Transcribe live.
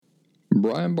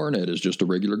Brian Barnett is just a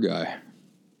regular guy.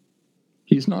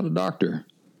 He's not a doctor.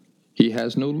 He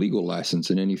has no legal license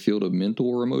in any field of mental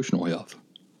or emotional health.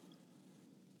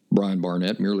 Brian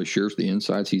Barnett merely shares the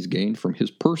insights he's gained from his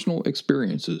personal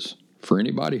experiences for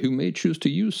anybody who may choose to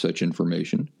use such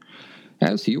information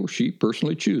as he or she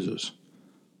personally chooses,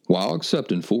 while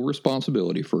accepting full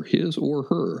responsibility for his or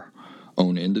her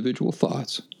own individual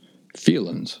thoughts,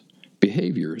 feelings,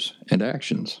 behaviors, and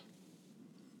actions.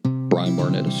 Brian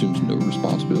Barnett assumes no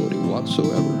responsibility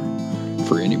whatsoever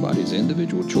for anybody's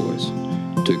individual choice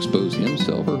to expose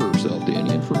himself or herself to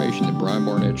any information that Brian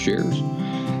Barnett shares,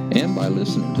 and by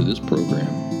listening to this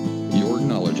program, you're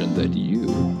acknowledging that you,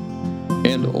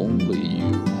 and only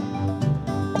you,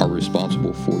 are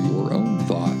responsible for your own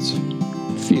thoughts,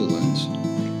 feelings,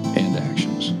 and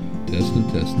actions. Testing.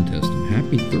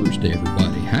 Happy Thursday,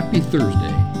 everybody. Happy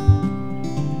Thursday.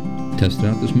 Testing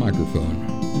out this microphone.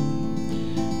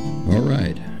 All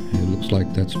right. It looks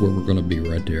like that's where we're going to be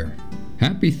right there.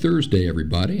 Happy Thursday,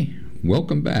 everybody.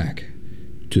 Welcome back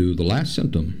to The Last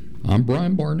Symptom. I'm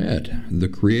Brian Barnett, the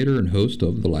creator and host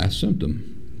of The Last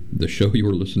Symptom, the show you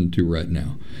are listening to right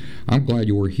now. I'm glad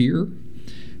you are here.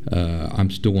 I'm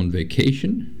still on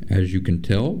vacation, as you can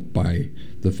tell by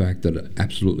the fact that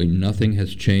absolutely nothing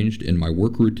has changed in my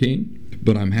work routine,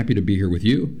 but I'm happy to be here with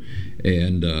you.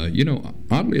 And,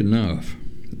 oddly enough,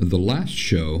 the last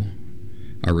show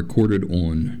I recorded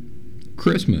on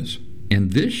Christmas,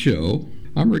 and this show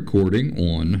I'm recording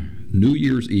on New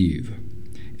Year's Eve.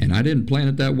 And I didn't plan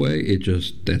it that way.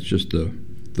 That's just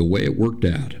the way it worked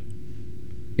out.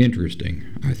 Interesting,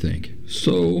 I think.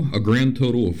 So, a grand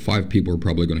total of 5 people are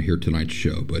probably going to hear tonight's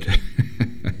show, but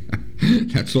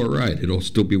that's all right. It'll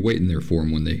still be waiting there for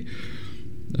them when they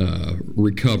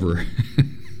recover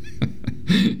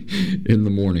in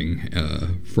the morning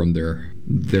from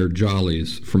their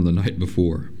jollies from the night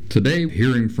before. Today,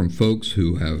 hearing from folks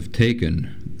who have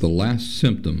taken the Last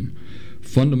Symptom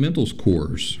Fundamentals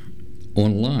course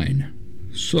online.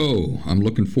 So, I'm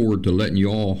looking forward to letting you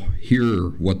all hear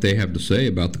what they have to say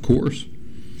about the course,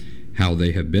 how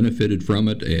they have benefited from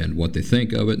it, and what they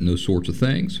think of it, and those sorts of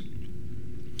things,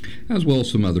 as well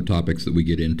as some other topics that we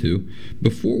get into.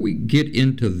 Before we get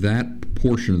into that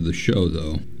portion of the show,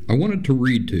 though, I wanted to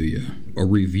read to you a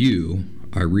review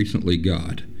I recently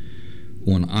got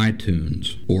on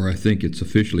iTunes, or I think it's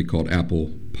officially called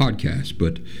Apple Podcasts,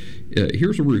 but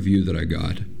here's a review that I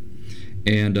got.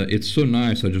 And it's so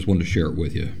nice, I just wanted to share it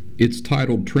with you. It's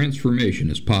titled, Transformation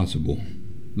is Possible.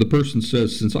 The person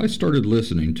says, since I started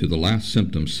listening to The Last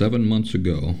Symptom 7 months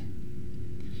ago,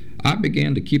 I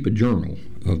began to keep a journal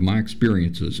of my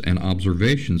experiences and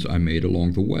observations I made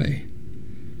along the way.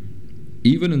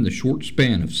 Even in the short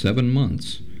span of 7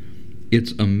 months,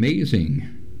 it's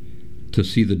amazing to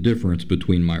see the difference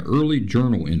between my early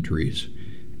journal entries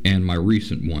and my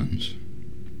recent ones.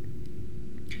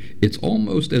 It's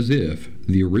almost as if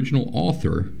the original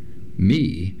author,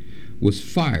 me, was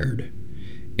fired,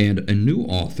 and a new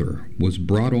author was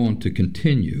brought on to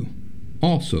continue,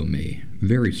 also me.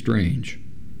 Very strange.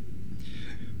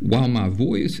 While my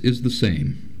voice is the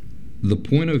same, the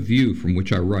point of view from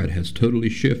which I write has totally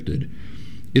shifted.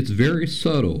 It's very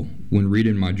subtle when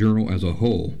reading my journal as a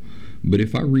whole, but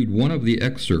if I read one of the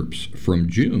excerpts from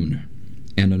June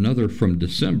and another from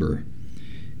December,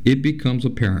 it becomes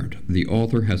apparent the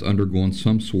author has undergone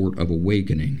some sort of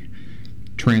awakening,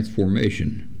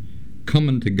 transformation,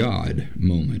 coming to God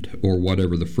moment, or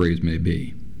whatever the phrase may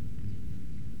be.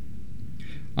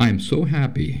 I am so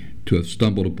happy to have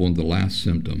stumbled upon The Last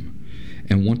Symptom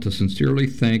and want to sincerely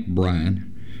thank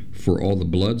Brian for all the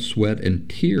blood, sweat, and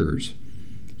tears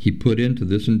he put into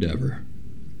this endeavor.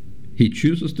 He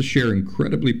chooses to share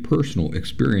incredibly personal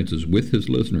experiences with his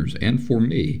listeners and for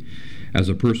me as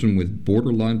a person with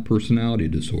borderline personality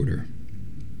disorder.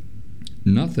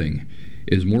 Nothing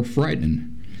is more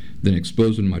frightening than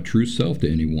exposing my true self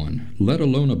to anyone, let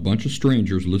alone a bunch of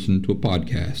strangers listening to a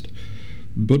podcast.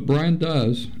 But Brian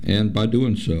does, and by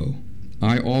doing so,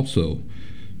 I also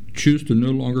choose to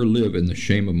no longer live in the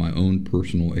shame of my own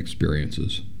personal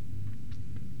experiences.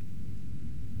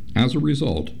 As a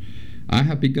result, I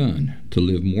have begun to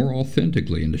live more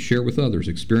authentically and to share with others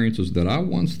experiences that I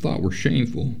once thought were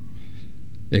shameful,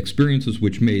 experiences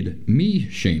which made me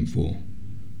shameful,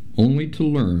 only to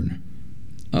learn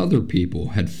other people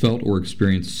had felt or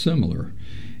experienced similar,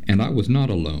 and I was not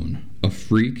alone, a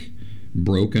freak,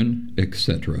 broken,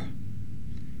 etc.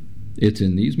 It's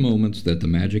in these moments that the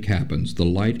magic happens, the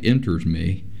light enters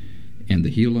me, and the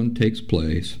healing takes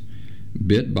place,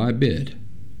 bit by bit.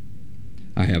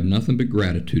 I have nothing but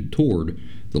gratitude toward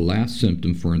The Last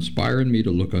Symptom for inspiring me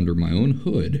to look under my own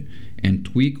hood and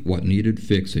tweak what needed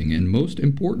fixing, and most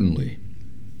importantly,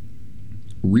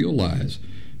 realize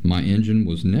my engine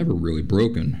was never really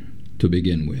broken to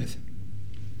begin with.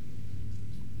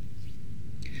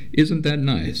 Isn't that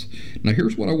nice? Now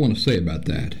here's what I want to say about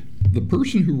that. The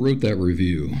person who wrote that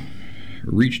review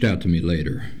reached out to me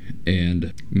later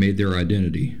and made their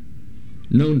identity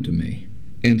known to me.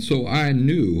 And so I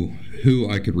knew who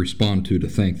I could respond to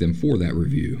thank them for that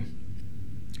review.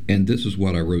 And this is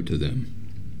what I wrote to them.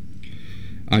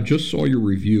 I just saw your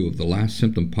review of the Last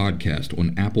Symptom podcast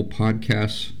on Apple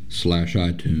Podcasts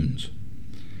 /iTunes.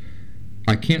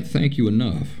 I can't thank you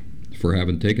enough for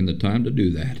having taken the time to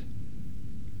do that.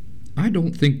 I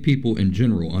don't think people in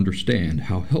general understand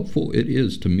how helpful it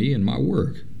is to me in my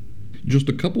work. Just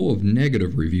a couple of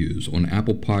negative reviews on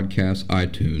Apple Podcasts,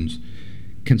 iTunes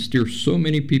can steer so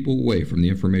many people away from the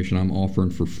information I'm offering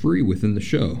for free within the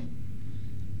show.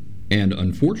 And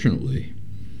unfortunately,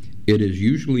 it is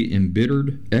usually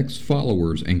embittered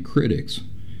ex-followers and critics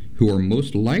who are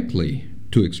most likely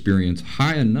to experience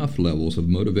high enough levels of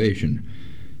motivation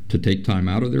to take time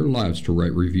out of their lives to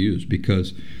write reviews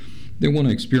because they want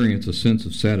to experience a sense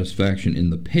of satisfaction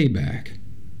in the payback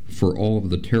for all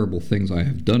of the terrible things I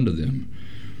have done to them.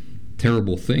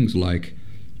 Terrible things like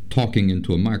talking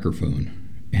into a microphone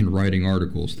and writing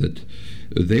articles that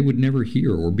they would never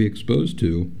hear or be exposed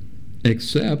to,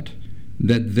 except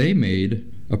that they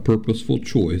made a purposeful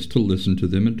choice to listen to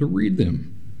them and to read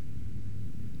them.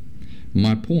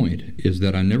 My point is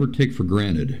that I never take for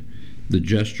granted the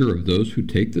gesture of those who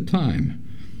take the time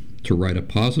to write a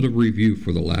positive review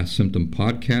for the Last Symptom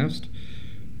podcast,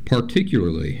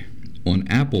 particularly on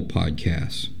Apple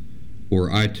Podcasts or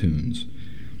iTunes,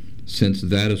 since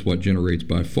that is what generates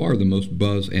by far the most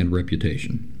buzz and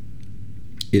reputation.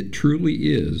 It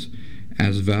truly is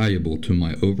as valuable to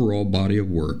my overall body of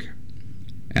work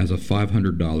as a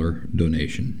 $500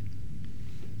 donation.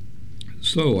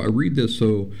 So I read this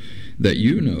so that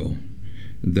you know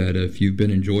that if you've been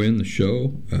enjoying the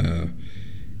show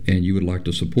and you would like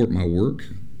to support my work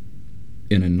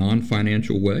in a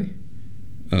non-financial way,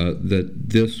 that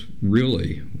this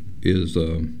really is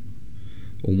a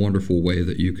wonderful way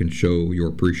that you can show your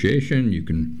appreciation, you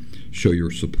can show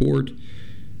your support,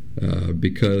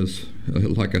 because,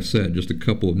 like I said, just a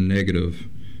couple of negative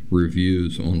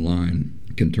reviews online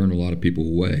can turn a lot of people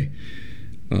away,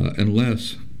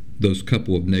 unless those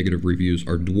couple of negative reviews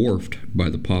are dwarfed by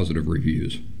the positive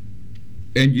reviews.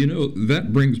 And you know,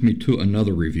 that brings me to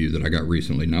another review that I got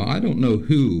recently. Now, I don't know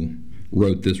who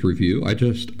wrote this review. I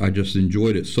just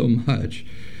enjoyed it so much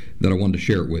that I wanted to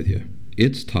share it with you.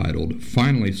 It's titled,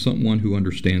 "Finally Someone Who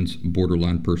Understands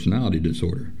Borderline Personality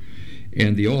Disorder."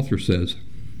 And the author says,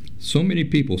 "So many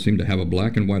people seem to have a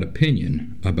black and white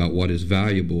opinion about what is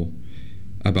valuable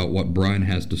about what Brian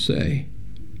has to say.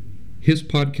 His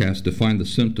podcast defined the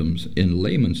symptoms in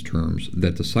layman's terms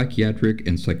that the psychiatric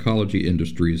and psychology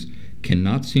industries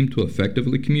cannot seem to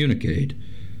effectively communicate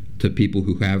to people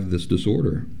who have this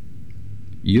disorder.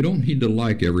 You don't need to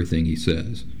like everything he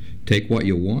says. Take what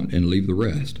you want and leave the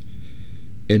rest."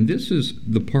 And this is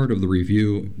the part of the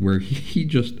review where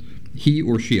he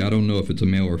or she, I don't know if it's a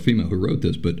male or female who wrote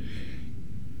this, but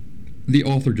the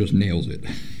author just nails it.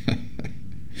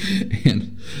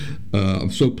 And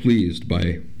I'm so pleased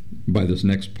by this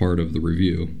next part of the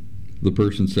review. The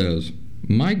person says,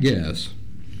 "My guess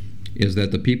is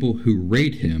that the people who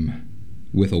rate him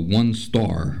with a 1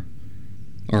 star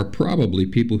are probably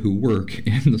people who work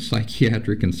in the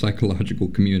psychiatric and psychological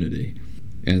community."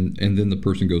 And then the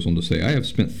person goes on to say, "I have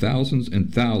spent thousands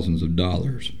and thousands of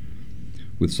dollars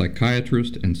with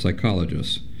psychiatrists and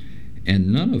psychologists, and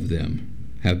none of them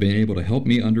have been able to help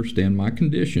me understand my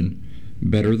condition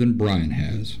better than Brian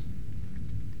has.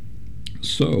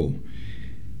 So,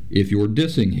 if you're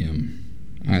dissing him,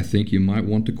 I think you might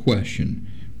want to question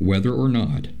whether or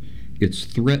not it's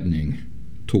threatening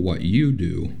to what you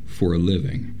do for a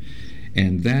living."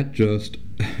 And that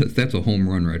that's a home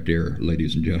run right there,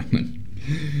 ladies and gentlemen,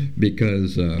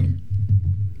 because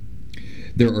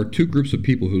there are two groups of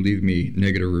people who leave me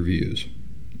negative reviews.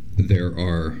 There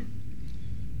are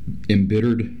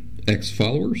embittered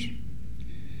ex-followers,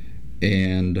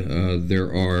 and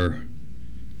there are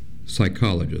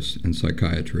psychologists and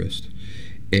psychiatrists.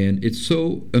 And it's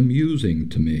so amusing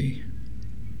to me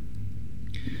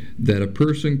that a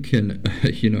person can,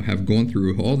 have gone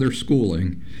through all their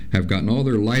schooling, have gotten all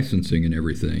their licensing and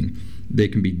everything. They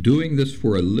can be doing this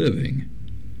for a living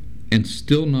and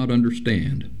still not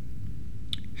understand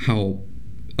how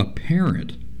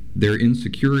apparent their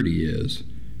insecurity is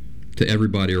to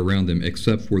everybody around them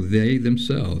except for they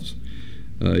themselves.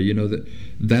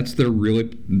 That's their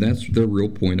real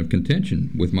point of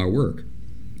contention with my work,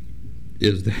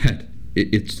 is that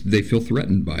they feel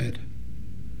threatened by it.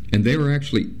 And they are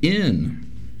actually in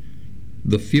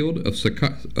the field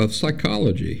of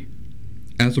psychology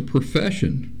as a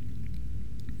profession.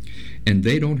 And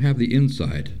they don't have the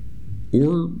insight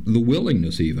or the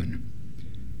willingness even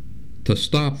to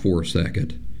stop for a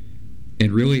second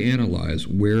and really analyze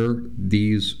where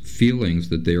these feelings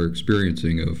that they are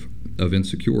experiencing of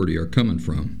insecurity are coming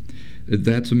from.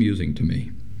 That's amusing to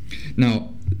me.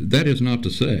 Now, that is not to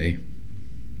say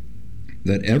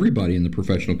that everybody in the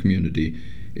professional community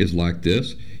is like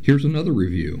this. Here's another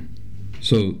review.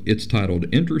 So it's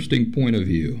titled Interesting Point of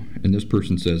View. And this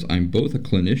person says, I'm both a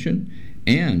clinician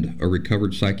and a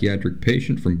recovered psychiatric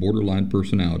patient from borderline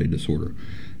personality disorder.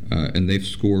 And they've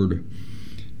scored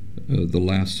the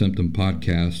Last Symptom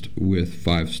podcast with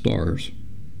 5 stars.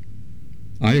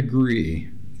 I agree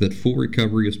that full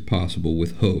recovery is possible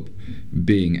with hope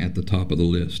being at the top of the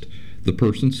list, the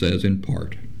person says in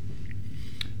part.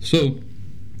 So,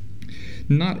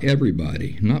 not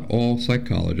everybody, not all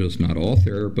psychologists, not all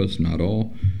therapists, not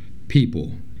all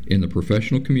people in the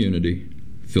professional community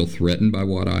feel threatened by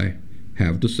what I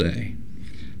have to say.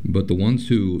 But the ones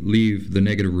who leave the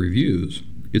negative reviews,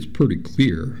 it's pretty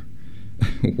clear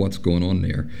what's going on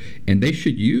there. And they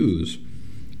should use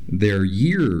their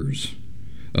years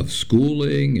of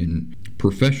schooling and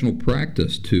professional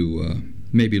practice to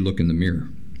maybe look in the mirror.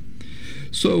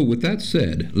 So with that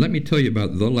said, let me tell you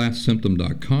about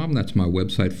thelastsymptom.com. That's my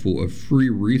website full of free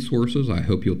resources. I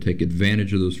hope you'll take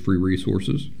advantage of those free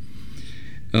resources.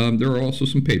 There are also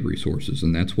some paid resources,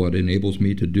 and that's what enables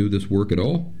me to do this work at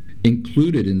all.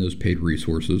 Included in those paid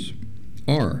resources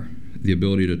are the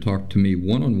ability to talk to me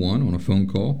one-on-one on a phone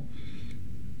call,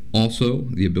 also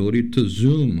the ability to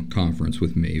Zoom conference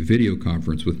with me, video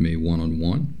conference with me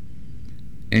one-on-one,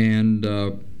 and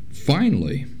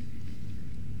finally,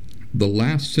 the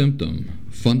Last Symptom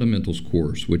Fundamentals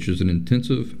course, which is an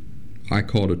intensive, I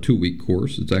call it a 2-week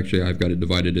course. It's actually, I've got it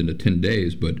divided into 10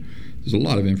 days, but there's a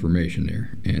lot of information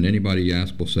there. And anybody you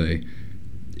ask will say,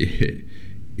 it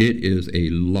is a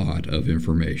lot of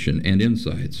information and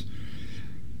insights.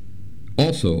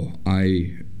 Also,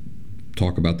 I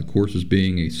talk about the course as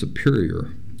being a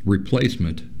superior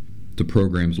replacement to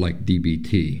programs like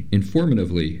DBT.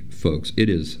 Informatively, folks, it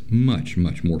is much,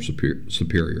 much more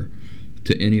superior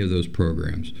to any of those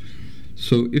programs.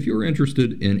 So if you're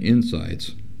interested in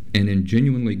insights and in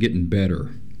genuinely getting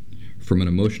better from an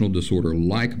emotional disorder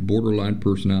like borderline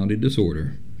personality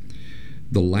disorder,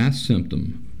 the Last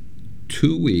Symptom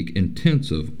 2-week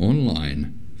intensive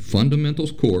online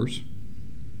fundamentals course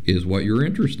is what you're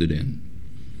interested in.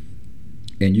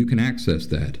 And you can access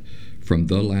that from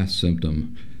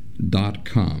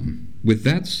thelastsymptom.com. With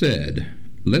that said,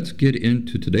 let's get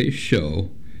into today's show.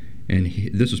 And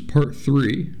this is part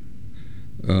 3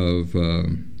 of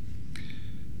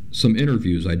some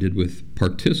interviews I did with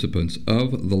participants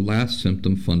of the Last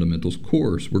Symptom Fundamentals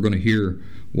course. We're going to hear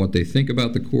what they think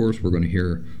about the course. We're going to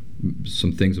hear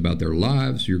some things about their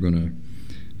lives. You're going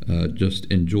to just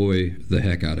enjoy the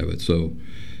heck out of it. So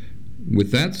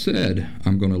with that said,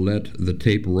 I'm going to let the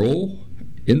tape roll.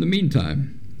 In the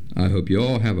meantime, I hope you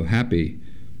all have a happy,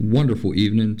 wonderful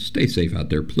evening. Stay safe out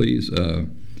there, please.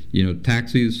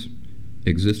 Taxis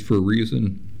exist for a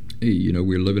reason.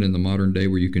 We're living in the modern day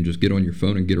where you can just get on your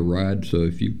phone and get a ride. So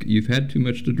if you've had too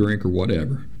much to drink or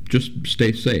whatever, just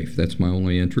stay safe. That's my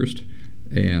only interest.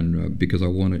 And because I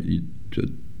want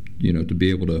to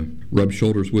be able to rub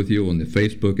shoulders with you on the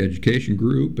Facebook education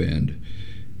group and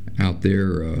out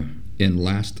there in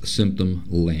Last Symptom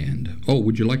land. Oh,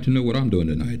 would you like to know what I'm doing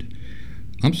tonight?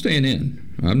 I'm staying in.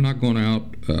 I'm not going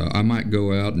out. I might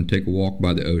go out and take a walk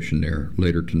by the ocean there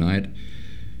later tonight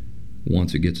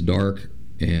once it gets dark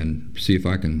and see if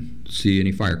I can see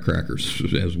any firecrackers,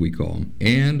 as we call them.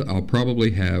 And I'll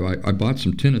probably have, I bought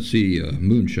some Tennessee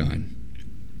moonshine,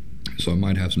 so I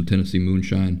might have some Tennessee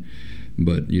moonshine,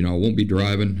 but, I won't be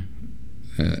driving.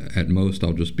 At most,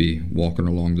 I'll just be walking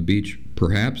along the beach,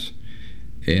 perhaps.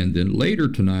 And then later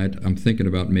tonight, I'm thinking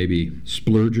about maybe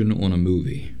splurging on a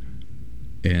movie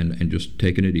and just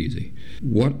taking it easy.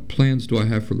 What plans do I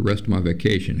have for the rest of my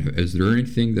vacation? Is there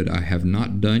anything that I have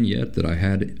not done yet that I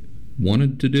had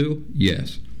wanted to do?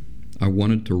 Yes. I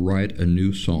wanted to write a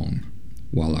new song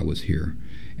while I was here.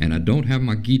 And I don't have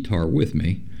my guitar with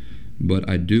me, but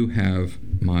I do have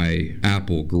my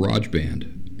Apple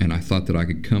GarageBand. And I thought that I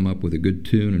could come up with a good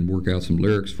tune and work out some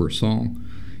lyrics for a song.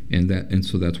 And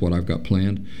so that's what I've got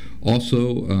planned.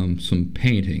 Also, some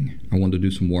painting. I wanted to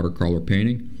do some watercolor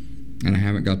painting, and I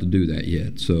haven't got to do that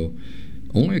yet. So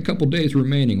only a couple days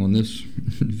remaining on this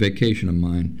vacation of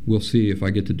mine. We'll see if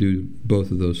I get to do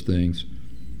both of those things.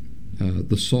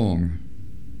 The song,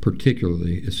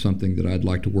 particularly, is something that I'd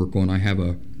like to work on. I have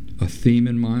a a theme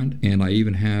in mind, and I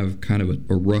even have kind of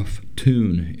a rough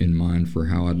tune in mind for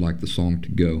how I'd like the song to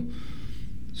go.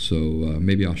 So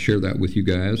maybe I'll share that with you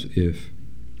guys if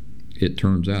it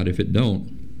turns out. If it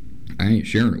don't, I ain't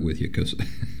sharing it with you, because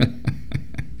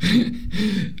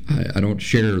I don't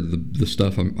share the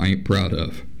stuff I ain't proud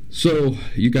of. So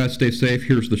you guys stay safe.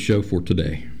 Here's the show for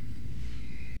today.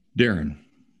 Darren,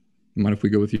 mind if we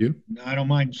go with you? No, I don't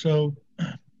mind. So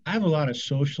I have a lot of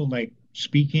social, like,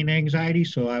 speaking anxiety.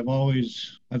 So I've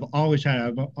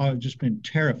just been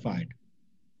terrified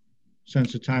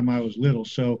since the time I was little.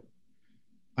 So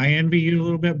I envy you a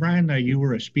little bit, Brian, that you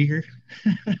were a speaker.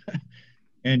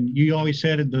 And you always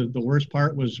said the worst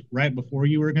part was right before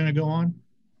you were going to go on,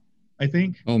 I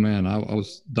think. Oh man, I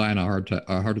was dying of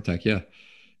a heart attack. Yeah.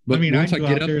 But I mean, once I go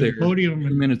get out up there there, to the podium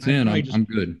 2 minutes in, I'm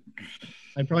good.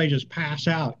 I'd probably just pass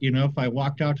out. You know, if I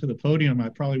walked out to the podium, I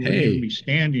probably wouldn't even be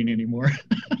standing anymore.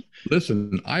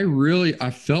 Listen,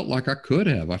 I felt like I could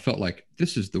have. I felt like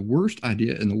this is the worst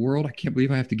idea in the world. I can't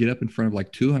believe I have to get up in front of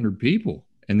like 200 people.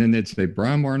 And then they'd say,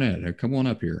 Brian Barnett, come on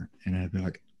up here. And I'd be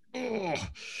like, oh.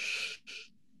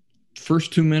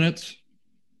 First 2 minutes,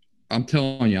 I'm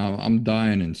telling you, I'm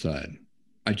dying inside.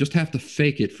 I just have to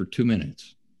fake it for 2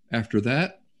 minutes. After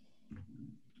that,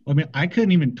 I mean, I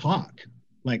couldn't even talk.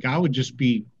 Like, I would just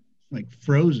be like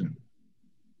frozen,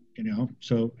 you know?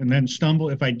 So, and then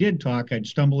if I did talk, I'd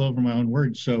stumble over my own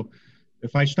words. So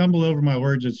if I stumble over my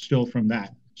words, it's still from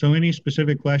that. So any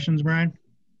specific questions, Brian?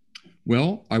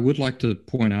 Well, I would like to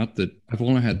point out that I've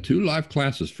only had 2 live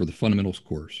classes for the fundamentals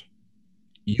course.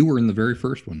 You were in the very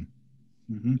first one.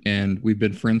 Mm-hmm. And we've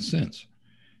been friends since.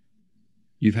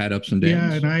 You've had ups and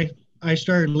downs. Yeah, and I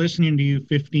started listening to you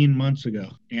 15 months ago,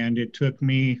 and it took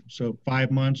me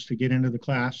 5 months to get into the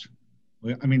class.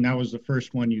 I mean, that was the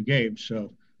first one you gave.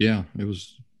 So yeah, it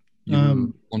was. You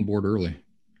were on board early.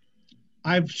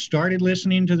 I've started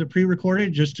listening to the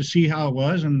pre-recorded just to see how it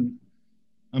was, and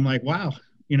I'm like, wow,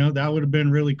 you know, that would have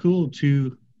been really cool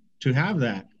to have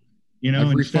that. You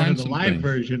know, instead of the live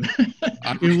version,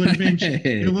 it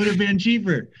would have been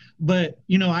cheaper. But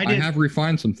you know, I have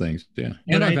refined some things, yeah,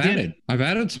 and I've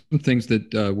added some things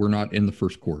that were not in the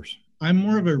first course. I'm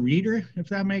more of a reader, if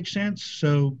that makes sense.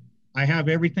 So I have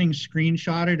everything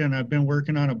screenshotted, and I've been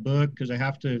working on a book because I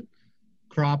have to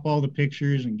crop all the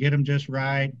pictures and get them just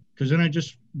right. Because then I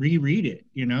just reread it,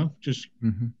 you know, just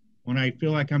when I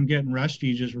feel like I'm getting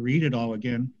rusty, just read it all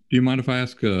again. Do you mind if I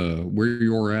ask where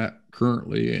you're at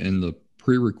currently in the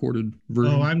pre-recorded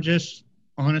version? Oh, I'm just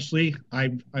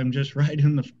right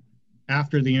in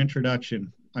after the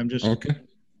introduction. I'm just okay.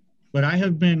 But I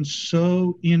have been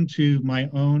so into my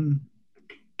own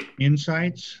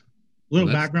insights.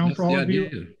 Background for all of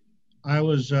you. I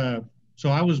was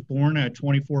born at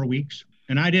 24 weeks,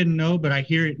 and I didn't know, but I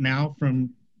hear it now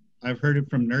I've heard it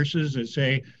from nurses that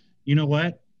say, you know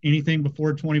what? Anything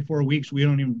before 24 weeks, we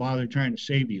don't even bother trying to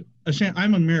save you.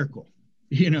 I'm a miracle,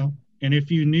 you know? And if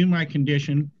you knew my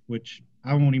condition, which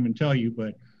I won't even tell you,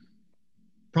 but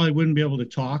probably wouldn't be able to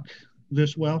talk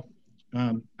this well.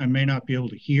 I may not be able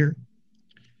to hear.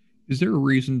 Is there a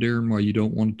reason, Darren, why you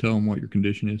don't want to tell them what your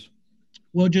condition is?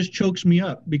 Well, it just chokes me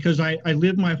up because I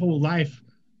lived my whole life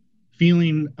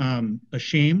feeling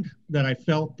ashamed that I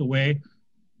felt the way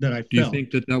that I felt. Do you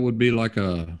think that would be like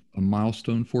a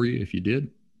milestone for you if you did?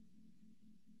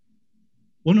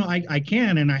 Well, no, I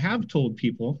can, and I have told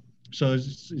people. So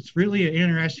it's really an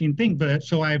interesting thing. But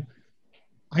so I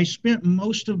spent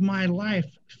most of my life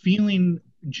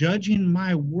judging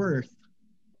my worth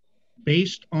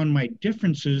based on my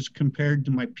differences compared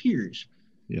to my peers.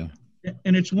 Yeah.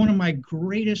 And it's one of my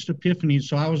greatest epiphanies.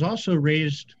 So I was also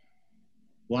raised,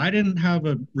 I didn't have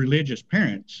religious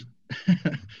parents,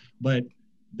 but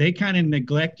they kind of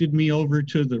neglected me over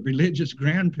to the religious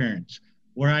grandparents,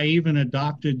 where I even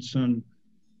adopted some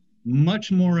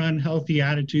much more unhealthy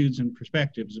attitudes and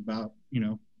perspectives about, you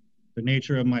know, the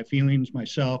nature of my feelings,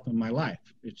 myself, and my life.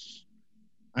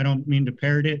 I don't mean to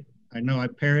parrot it. I know I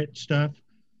parrot stuff.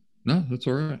 No, that's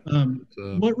all right.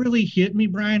 What really hit me,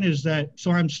 Brian, is that,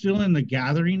 so I'm still in the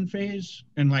gathering phase,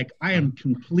 and like, I am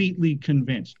completely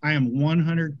convinced. I am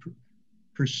 100%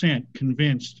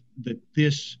 convinced that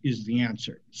this is the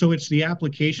answer. So it's the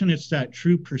application. It's that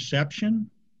true perception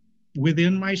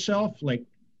within myself. Like,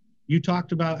 you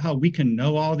talked about how we can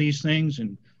know all these things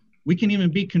and we can even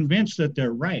be convinced that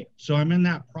they're right. So I'm in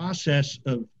that process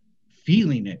of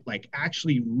feeling it, like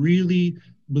actually really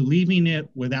believing it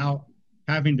without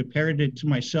having to parrot it to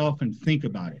myself and think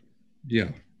about it. Yeah.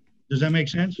 Does that make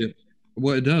sense? Yeah.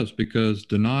 Well, it does, because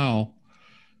denial,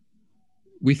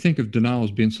 we think of denial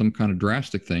as being some kind of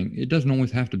drastic thing. It doesn't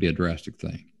always have to be a drastic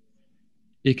thing.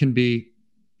 It can be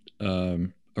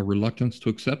a reluctance to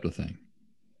accept a thing,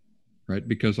 right?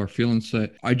 Because our feelings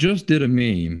say, I just did a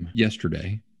meme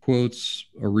yesterday, quotes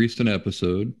a recent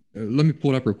episode. Let me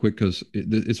pull it up real quick because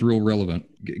it's real relevant.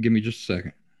 Give me just a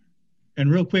second. And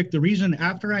real quick, the reason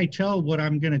after I tell what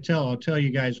I'm going to tell, I'll tell you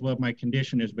guys what my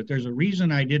condition is. But there's a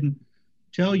reason I didn't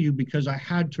tell you, because I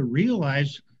had to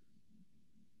realize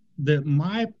that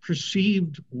my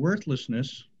perceived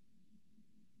worthlessness,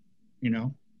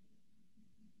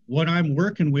 what I'm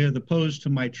working with opposed to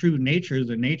my true nature,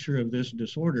 the nature of this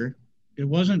disorder, it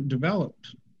wasn't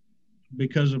developed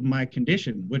because of my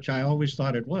condition, which I always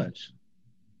thought it was.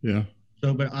 Yeah.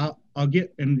 So, but I'll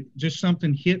get, and just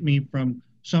something hit me from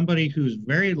somebody who's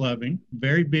very loving,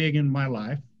 very big in my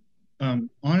life.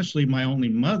 Honestly, my only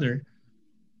mother,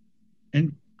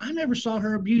 and I never saw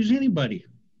her abuse anybody,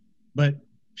 but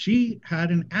she had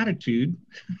an attitude.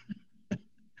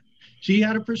 She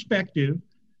had a perspective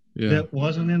that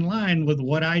wasn't in line with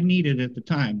what I needed at the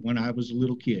time when I was a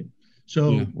little kid.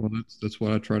 So, well, that's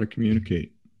what I try to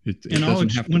communicate.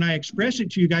 When I express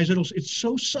it to you guys, it's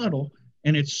so subtle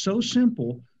and it's so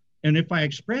simple. And if I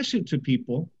express it to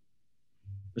people,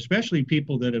 especially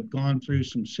people that have gone through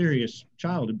some serious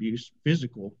child abuse,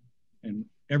 physical and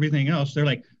everything else, they're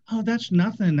like, oh, that's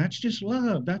nothing. That's just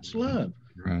love. That's love.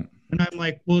 Right. And I'm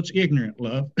like, well, it's ignorant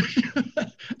love.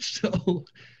 So,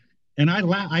 and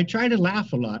I try to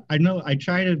laugh a lot. I know I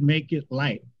try to make it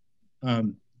light.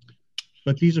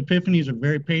 But these epiphanies are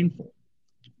very painful.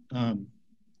 I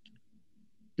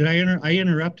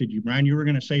interrupted you, Brian? You were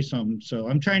going to say something. So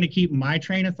I'm trying to keep my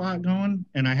train of thought going,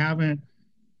 and I haven't.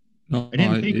 No,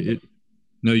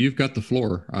 you've got the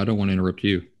floor. I don't want to interrupt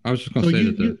you. I was just going to say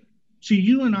that. See,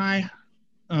 you and I,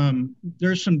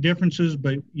 there's some differences,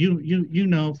 but you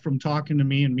know from talking to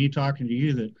me and me talking to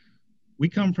you that we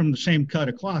come from the same cut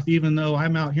of cloth. Even though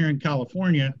I'm out here in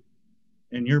California,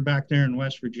 and you're back there in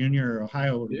West Virginia or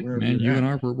Ohio, or wherever. Man, you and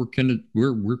I,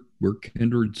 we're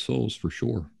kindred souls for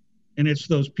sure. And it's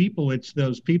those people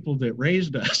that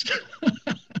raised us,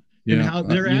 and how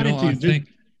their attitudes.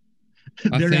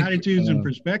 Their attitudes and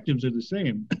perspectives are the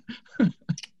same. It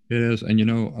is.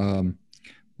 And,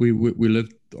 we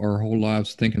lived our whole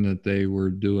lives thinking that they were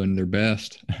doing their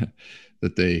best,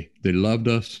 that they loved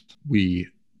us. We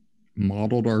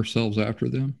modeled ourselves after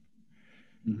them.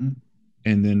 Mm-hmm.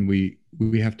 And then we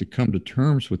have to come to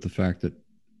terms with the fact that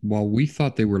while we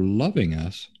thought they were loving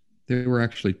us, they were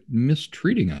actually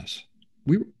mistreating us.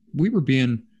 We were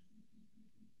being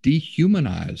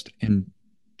dehumanized, and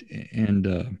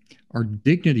our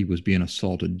dignity was being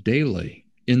assaulted daily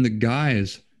in the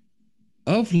guise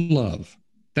of love.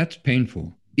 That's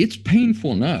painful. It's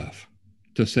painful enough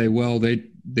to say, well, they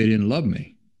didn't love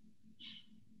me.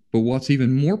 But what's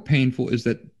even more painful is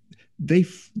that they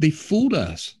fooled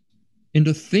us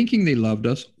into thinking they loved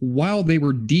us while they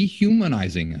were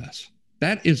dehumanizing us.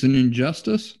 That is an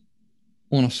injustice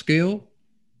on a scale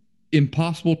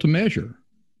impossible to measure.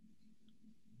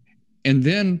 And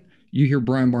then you hear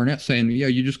Brian Barnett saying, yeah,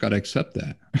 you just got to accept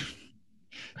that.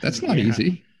 That's not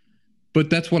easy, but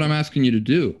that's what I'm asking you to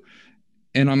do.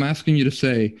 And I'm asking you to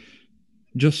say,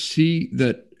 just see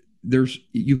that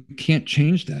you can't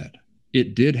change that.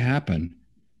 It did happen.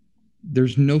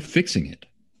 There's no fixing it.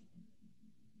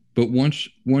 But once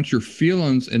your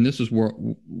feelings, and this is what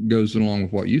goes along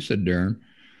with what you said, Darren,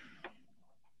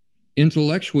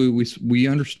 intellectually, we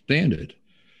understand it.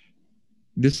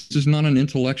 This is not an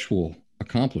intellectual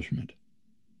accomplishment.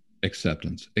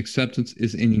 Acceptance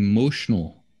is an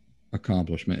emotional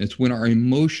accomplishment. It's when our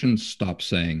emotions stop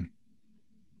saying,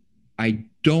 I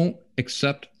don't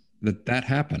accept that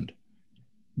happened.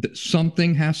 That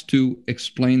something has to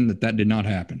explain that did not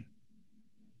happen.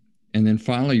 And then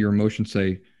finally your emotions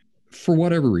say, for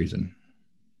whatever reason,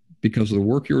 because of the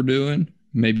work you're doing,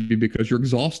 maybe because you're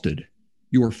exhausted,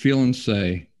 your feelings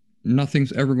say,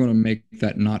 nothing's ever going to make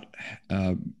that not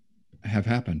have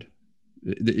happened.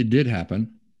 It did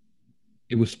happen.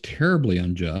 It was terribly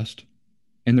unjust,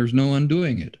 and there's no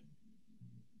undoing it.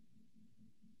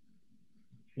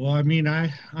 Well, I mean,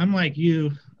 I'm like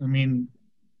you. I mean,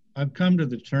 I've come to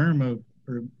the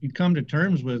you come to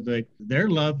terms with their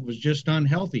love was just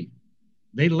unhealthy.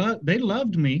 They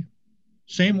loved me,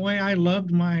 same way I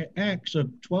loved my ex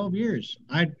of 12 years.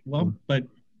 But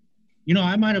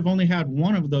I might have only had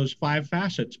one of those 5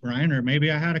 facets, Brian, or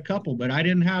maybe I had a couple, but I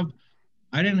didn't have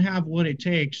what it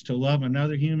takes to love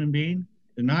another human being,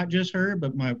 and not just her,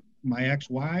 but my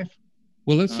ex-wife.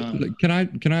 Well, can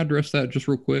I address that just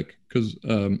real quick? Because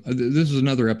this is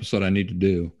another episode I need to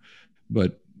do,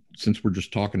 but since we're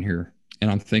just talking here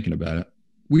and I'm thinking about it,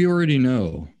 we already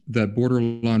know that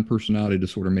borderline personality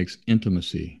disorder makes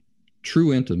intimacy,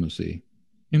 true intimacy,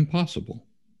 impossible.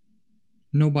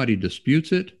 Nobody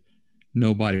disputes it.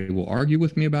 Nobody will argue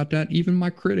with me about that. Even my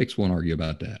critics won't argue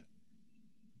about that.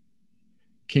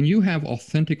 Can you have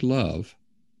authentic love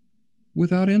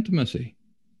without intimacy?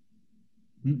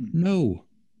 No,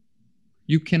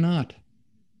 you cannot.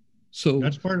 So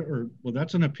that's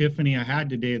that's an epiphany I had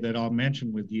today that I'll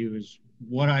mention with you is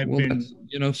what I've been.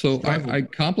 So I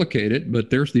complicate it, but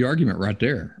there's the argument right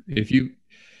there.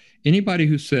 Anybody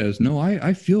who says, no,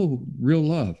 I feel real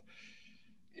love.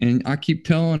 And I keep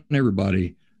telling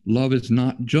everybody, love is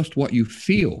not just what you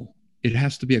feel. It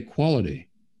has to be a quality.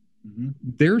 Mm-hmm.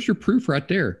 There's your proof right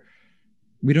there.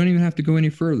 We don't even have to go any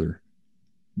further.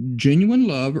 Genuine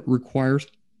love requires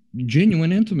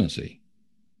genuine intimacy.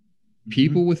 Mm-hmm.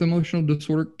 People with emotional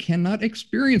disorder cannot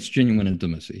experience genuine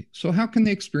intimacy. So how can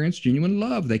they experience genuine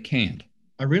love? They can't.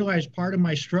 I realized part of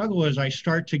my struggle is I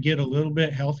start to get a little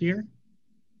bit healthier.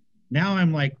 Now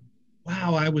I'm like,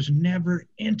 wow, I was never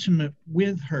intimate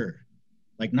with her.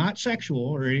 Like not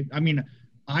sexual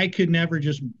I could never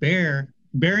just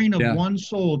bearing of one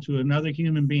soul to another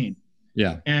human being.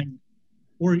 Yeah.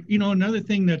 Another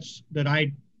thing that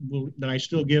I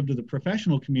still give to the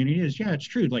professional community is, it's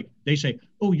true. Like they say,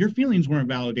 oh, your feelings weren't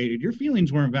validated. Your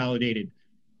feelings weren't validated.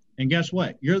 And guess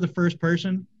what? You're the first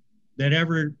person that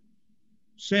ever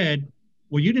said,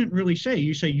 well, you didn't really say,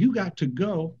 you say you got to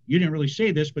go. You didn't really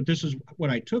say this, but this is what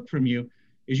I took from you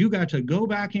is you got to go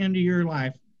back into your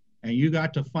life and you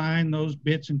got to find those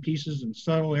bits and pieces and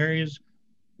subtle areas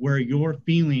where your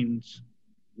feelings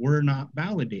were not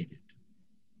validated.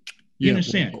 In a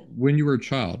sense. When you were a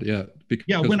child,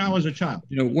 because, when I was a child.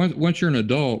 Once you're an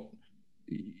adult,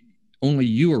 only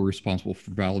you are responsible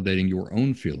for validating your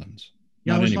own feelings.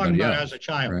 Yeah, I was talking about as a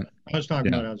child. Right? I was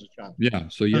talking about as a child. Yeah,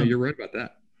 so you're right about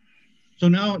that. So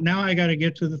now I got to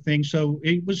get to the thing. So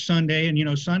it was Sunday,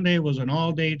 and Sunday was an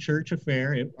all-day church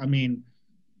affair.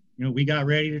 We got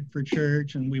ready for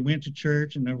church, and we went to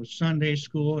church, and there was Sunday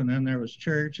school, and then there was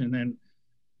church, and then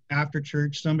after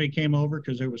church, somebody came over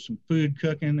because there was some food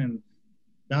cooking, and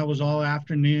that was all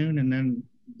afternoon, and then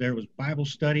there was Bible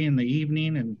study in the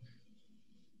evening, and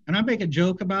I make a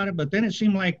joke about it, but then it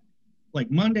seemed like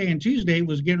Monday and Tuesday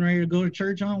was getting ready to go to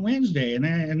church on Wednesday, and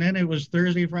then it was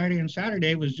Thursday, Friday, and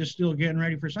Saturday was just still getting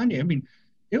ready for Sunday. I mean,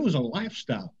 it was a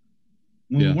lifestyle.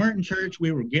 When we weren't in church,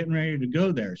 we were getting ready to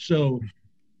go there. So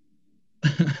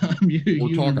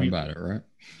we're talking about it, right?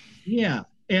 Yeah,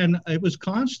 and it was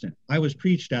constant. I was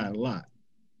preached at a lot.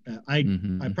 I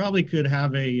probably could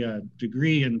have a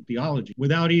degree in theology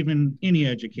without even any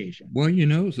education. Well,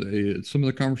 some of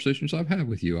the conversations I've had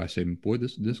with you, I say, boy,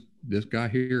 this guy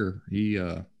here, he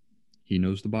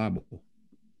knows the Bible.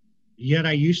 Yet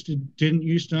I didn't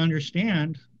used to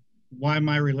understand why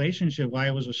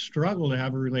it was a struggle to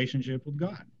have a relationship with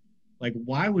God. Like,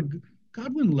 why would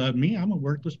God wouldn't love me? I'm a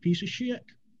worthless piece of shit.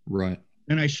 Right.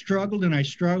 And I struggled.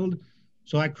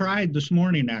 So I cried this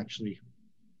morning, actually.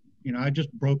 I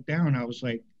just broke down. I was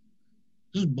like,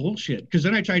 this is bullshit. Because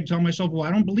then I tried to tell myself, well, I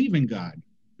don't believe in God.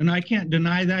 And I can't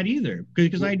deny that either,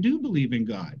 because I do believe in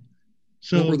God.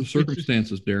 So what were the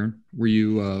circumstances, Darren? Were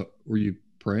you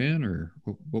praying, or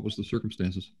what was the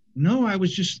circumstances? No, I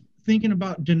was just thinking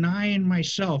about denying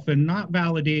myself and not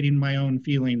validating my own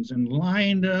feelings and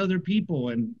lying to other people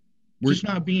and just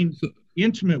not being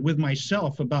intimate with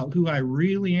myself about who I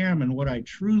really am and what I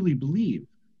truly believe.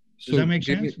 Does that make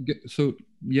sense?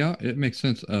 Yeah, it makes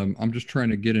sense. I'm just trying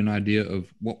to get an idea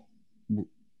of what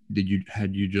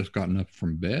had you just gotten up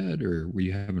from bed, or were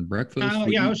you having breakfast?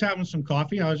 I was having some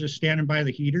coffee. I was just standing by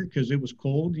the heater because it was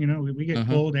cold. We get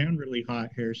cold and really hot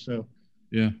here. So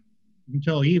yeah, you can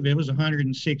tell Eve, it was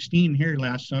 116 here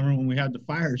last summer when we had the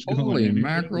fires going. Holy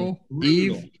mackerel,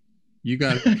 Eve, you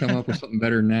got to come up with something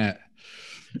better than that.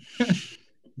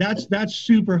 That's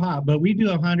super hot, but we do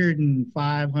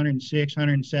 105, 106,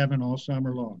 107 all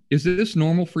summer long. Is this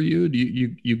normal for you? Do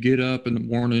you get up in the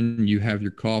morning, you have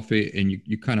your coffee, and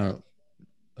you kind of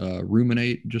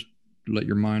ruminate, just let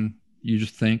your mind, you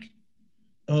just think?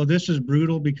 Oh, this is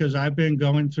brutal because I've been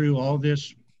going through all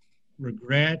this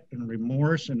regret and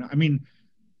remorse. And I mean,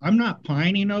 I'm not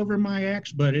pining over my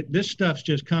ex, but this stuff's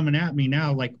just coming at me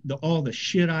now, like all the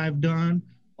shit I've done,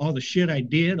 all the shit I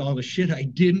did, all the shit I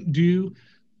didn't do.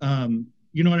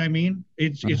 You know what I mean?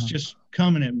 It's just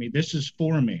coming at me. This is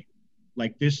for me.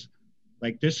 This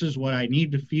is what I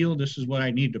need to feel. This is what I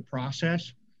need to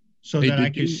process so that I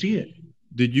can see it.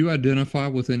 Did you identify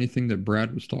with anything that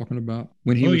Brad was talking about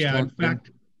when he was talking?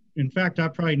 In fact, I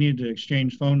probably need to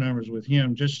exchange phone numbers with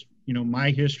him. Just,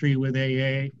 my history with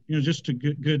AA, just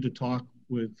good to talk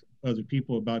with other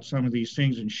people about some of these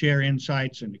things and share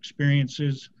insights and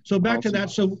experiences. So back to that.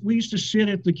 So we used to sit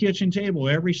at the kitchen table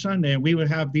every Sunday and we would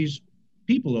have these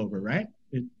people over, right?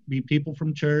 it'd be people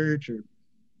from church or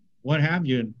what have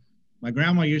you. And my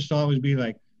grandma used to always be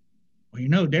like, well, you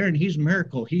know, Darren, he's a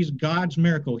miracle. He's God's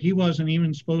miracle. He wasn't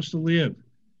even supposed to live.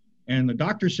 And the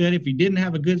doctor said if he didn't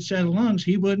have a good set of lungs,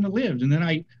 he wouldn't have lived. And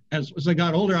then as I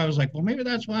got older, I was like, well, maybe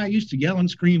that's why I used to yell and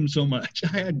scream so much.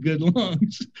 I had good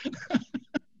lungs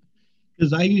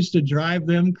because I used to drive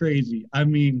them crazy. I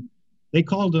mean, they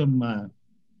called them,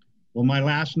 my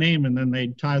last name, and then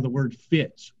they'd tie the word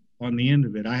Fitz on the end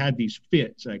of it. I had these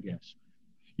fits, I guess.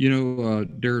 You know,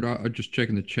 Darren, I'm just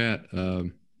checking the chat.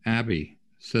 Abby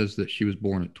says that she was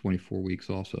born at 24 weeks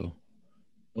also.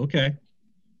 Okay.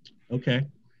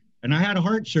 And I had a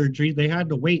heart surgery. They had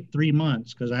to wait 3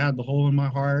 months because I had the hole in my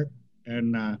heart.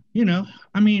 And, you know,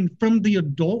 I mean, from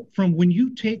when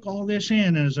you take all this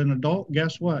in as an adult,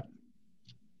 guess what?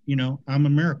 You know, I'm a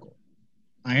miracle.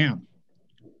 I am.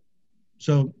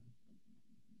 So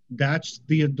that's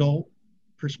the adult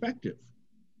perspective.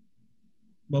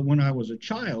 But when I was a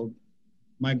child,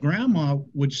 my grandma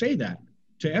would say that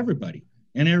to everybody.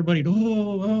 And everybody,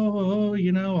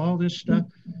 you know, all this stuff.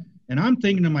 And I'm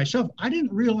thinking to myself, I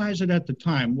didn't realize it at the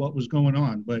time what was going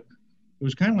on, but it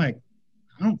was kind of like,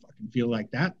 I don't fucking feel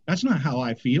like that. That's not how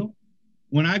I feel.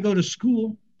 When I go to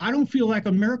school, I don't feel like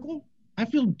a miracle. I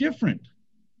feel different.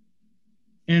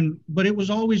 But it was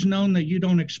always known that you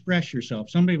don't express yourself.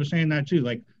 Somebody was saying that too.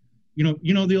 Like,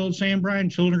 you know the old saying, Brian,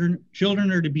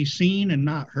 children are to be seen and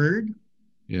not heard.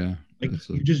 Yeah. Like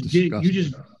you just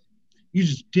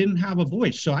didn't have a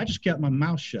voice. So I just kept my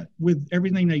mouth shut. With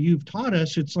everything that you've taught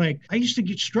us, it's like I used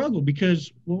to struggle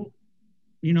because, well,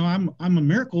 you know, I'm a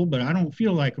miracle, but I don't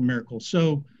feel like a miracle.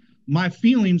 So my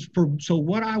feelings so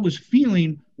what I was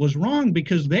feeling was wrong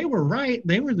because they were right.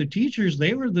 They were the teachers.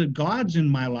 They were the gods in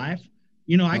my life.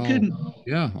 You know, I couldn't.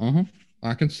 Yeah.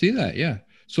 I can see that. Yeah.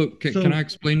 So can I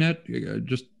explain that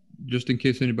just in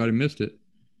case anybody missed it?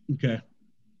 Okay.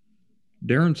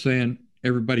 Darren's saying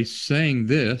everybody's saying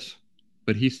this,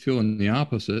 but he's feeling the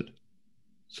opposite.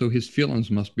 So his feelings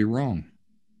must be wrong.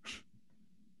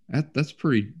 That's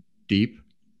pretty deep.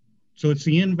 So it's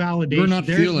the invalidation. You're not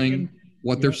feeling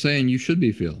what they're saying you should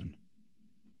be feeling.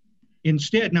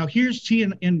 Instead, now here's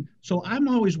and so I'm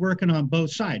always working on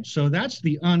both sides. So that's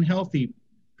the unhealthy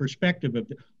perspective of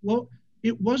well,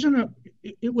 it was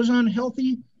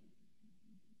unhealthy.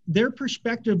 Their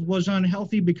perspective was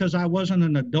unhealthy because I wasn't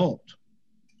an adult.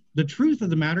 The truth of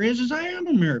the matter is I am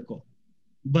a miracle.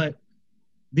 But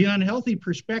the unhealthy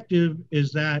perspective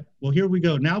is that, well, here we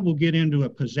go. Now we'll get into a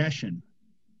possession.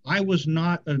 I was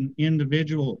not an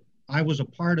individual. I was a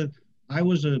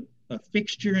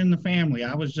fixture in the family.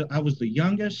 I was the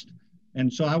youngest.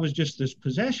 And so I was just this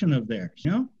possession of theirs.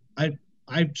 You know, I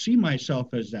see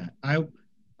myself as that. I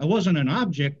wasn't an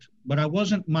object, but I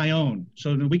wasn't my own.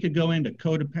 So we could go into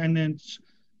codependence,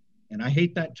 and I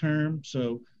hate that term.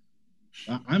 So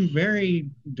I'm very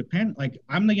dependent. Like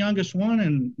I'm the youngest one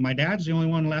and my dad's the only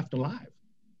one left alive.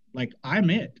 Like I'm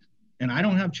it and I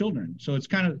don't have children. So it's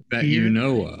kind of that you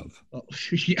know of. Oh,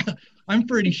 yeah, I'm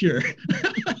pretty sure.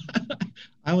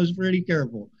 I was pretty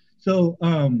careful. So,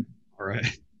 all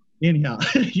right. Anyhow,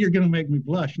 you're going to make me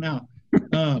blush now.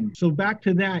 So back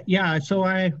to that. Yeah. So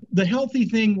the healthy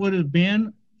thing would have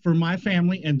been for my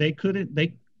family, and they didn't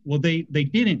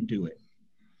do it.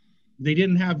 They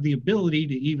didn't have the ability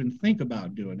to even think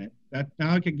about doing it. That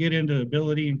now I could get into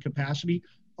ability and capacity.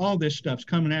 All this stuff's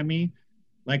coming at me.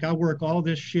 Like I work all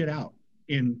this shit out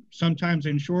sometimes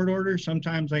in short order.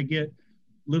 Sometimes I get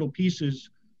little pieces,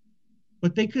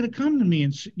 but they could have come to me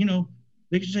and, you know,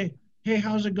 they could say, hey,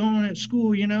 how's it going at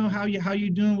school? You know, how you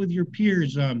doing with your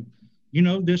peers? You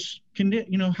know,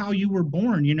 you know, how you were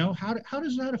born, you know, how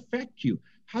does that affect you?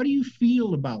 How do you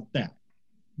feel about that?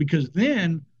 Because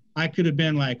then I could have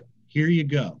been like, here you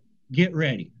go, get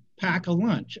ready, pack a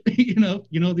lunch. you know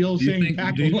the old saying,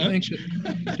 pack a lunch.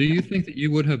 Do you think that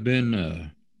you would have been,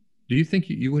 do you think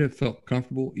you would have felt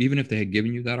comfortable even if they had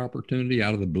given you that opportunity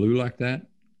out of the blue like that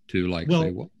to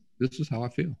say, well, this is how I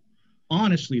feel?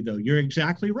 Honestly, though, you're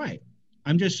exactly right.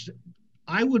 I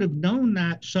would have known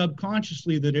that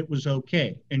subconsciously that it was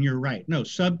okay. And you're right. No,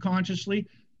 subconsciously,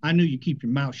 I knew you keep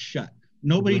your mouth shut.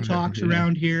 Nobody talks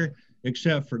around here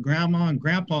except for grandma and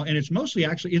grandpa. And it's mostly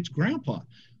it's grandpa.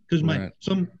 Because my That's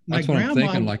grandma, what I'm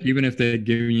thinking. Like, even if they had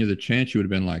given you the chance, you would have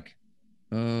been like,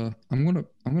 I'm gonna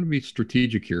be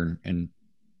strategic here and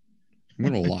I'm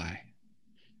gonna lie.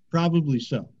 Probably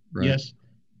so. Right. Yes.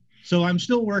 So I'm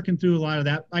still working through a lot of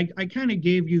that. I kind of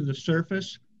gave you the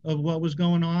surface of what was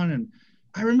going on. And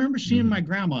I remember seeing my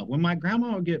grandma. When my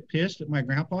grandma would get pissed at my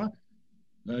grandpa,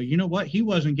 You know what? He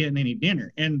wasn't getting any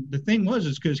dinner. And the thing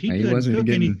is because he wasn't cook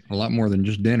getting a lot more than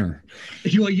just dinner.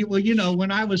 Well,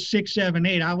 when I was 6, 7,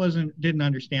 8, I didn't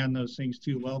understand those things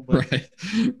too well. But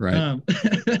right.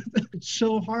 It's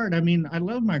so hard. I mean, I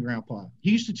love my grandpa.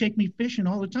 He used to take me fishing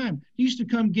all the time. He used to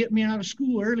come get me out of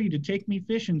school early to take me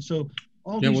fishing. So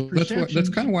that's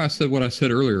kind of why I said what I said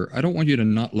earlier. I don't want you to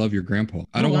not love your grandpa.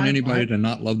 I don't want anybody to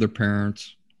not love their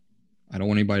parents. I don't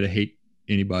want anybody to hate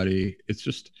anybody. It's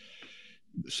just,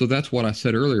 so that's what I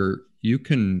said earlier. You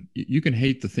can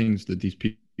hate the things that these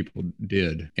people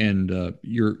did, and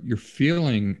you're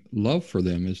feeling love for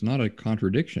them is not a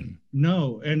contradiction.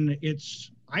 No, and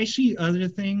I see other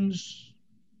things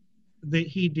that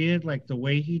he did, like the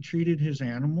way he treated his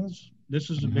animals.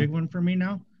 This is a big one for me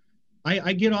now.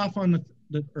 I get off on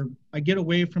I get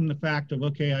away from the fact of,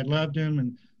 okay, I loved him.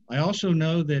 And I also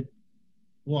know that,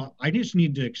 well, I just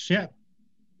need to accept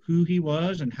who he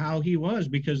was and how he was,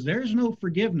 because there's no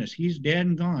forgiveness. He's dead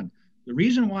and gone. The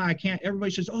reason why I can't,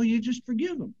 everybody says, oh, you just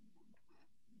forgive him.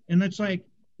 And it's like,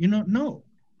 no,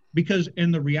 because,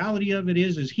 and the reality of it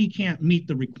is he can't meet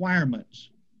the requirements.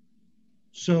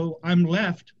 So I'm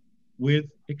left with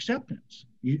acceptance.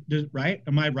 Right?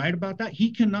 Am I right about that?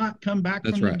 He cannot come back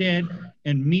from the dead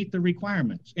and meet the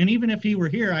requirements. And even if he were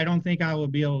here, I don't think I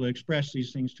would be able to express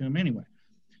these things to him anyway.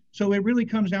 So it really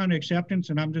comes down to acceptance.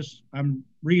 And I'm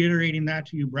reiterating that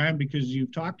to you, Brian, because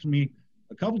you've talked to me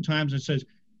a couple of times and says,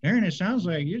 Aaron, it sounds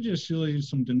like you're just feeling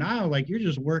some denial, like you're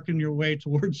just working your way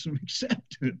towards some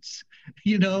acceptance,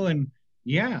 and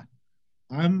yeah,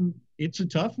 it's a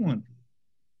tough one,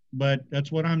 but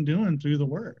that's what I'm doing through the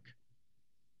work.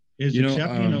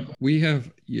 We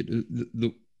have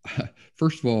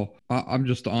first of all, I'm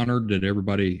just honored that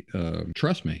everybody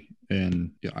trusts me,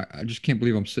 and I just can't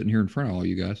believe I'm sitting here in front of all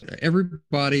you guys.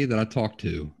 Everybody that I talk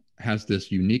to has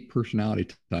this unique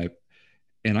personality type,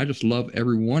 and I just love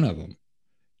every one of them.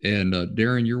 And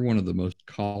Darren, you're one of the most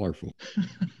colorful.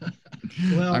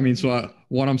 Well, I mean, so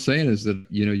what I'm saying is that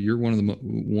you're one of the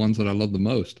ones that I love the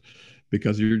most,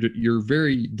 because you're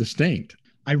very distinct.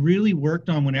 I really worked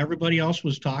on, when everybody else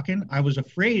was talking, I was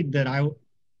afraid that I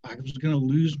was going to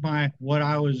lose what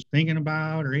I was thinking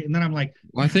about, and then I'm like,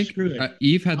 well, I think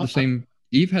Eve had the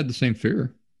same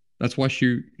fear. That's why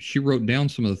she wrote down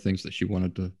some of the things that she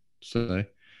wanted to say.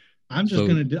 I'm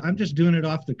just doing it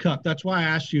off the cuff. That's why I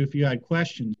asked you if you had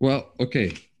questions. Well,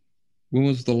 okay. When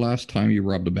was the last time you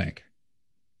robbed a bank?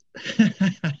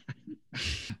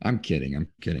 I'm kidding.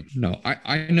 No,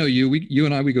 I know you. You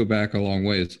and I, we go back a long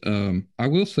ways. I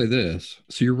will say this.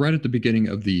 So you're right at the beginning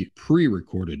of the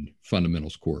pre-recorded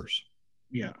fundamentals course.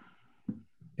 Yeah.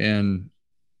 And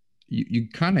you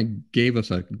kind of gave us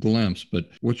a glimpse, but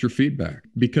what's your feedback?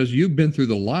 Because you've been through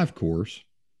the live course.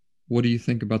 What do you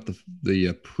think about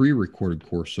the pre-recorded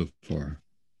course so far?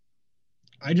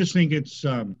 I just think it's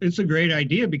a great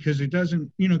idea, because it doesn't,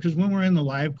 because when we're in the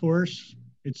live course,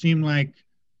 it seemed like,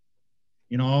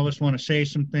 all of us want to say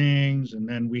some things, and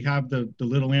then we have the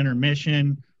little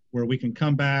intermission where we can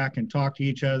come back and talk to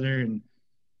each other and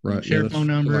share phone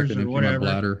numbers or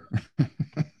whatever.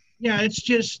 Yeah, it's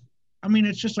just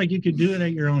like you could do it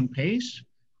at your own pace,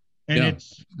 and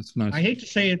it's nice. I hate to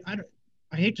say it.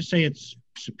 I hate to say it's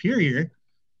superior,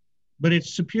 but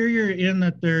it's superior in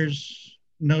that there's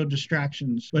no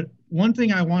distractions. But one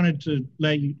thing I wanted to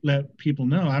let people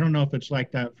know, I don't know if it's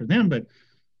like that for them, but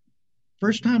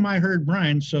first time I heard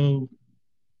Brian, so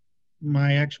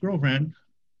my ex-girlfriend,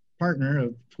 partner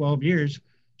of 12 years,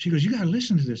 she goes, you got to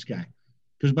listen to this guy.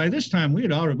 Because by this time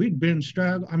we'd been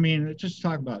struggle. I mean, just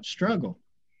talk about struggle.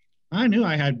 I knew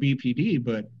I had BPD,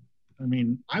 but I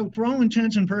mean, for all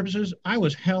intents and purposes, I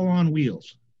was hell on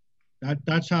wheels.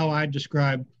 That's how I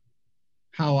describe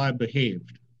how I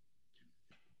behaved.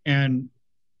 And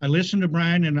I listened to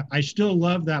Brian, and I still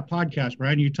love that podcast.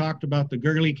 Brian, you talked about the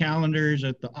girly calendars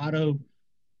at the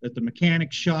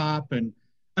mechanic shop. And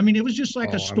I mean, it was just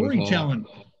like a storytelling.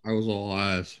 I was all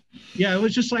eyes. Yeah, it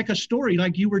was just like a story,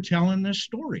 like you were telling this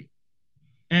story.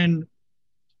 And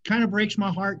kind of breaks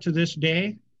my heart to this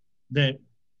day that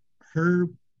her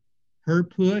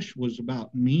push was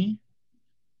about me.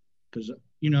 Because,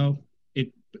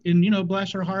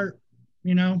 bless her heart,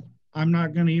 I'm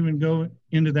not going to even go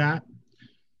into that.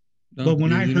 No, but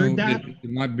when I heard that, it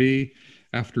might be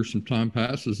after some time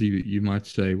passes, you might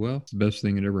say, well, it's the best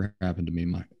thing that ever happened to me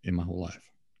in my whole life.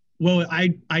 Well,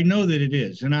 I know that it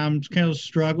is, and I'm kind of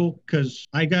struggle because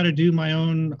I got to do my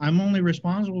own. I'm only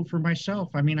responsible for myself.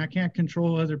 I mean, I can't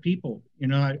control other people.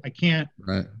 I can't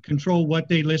control what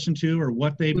they listen to or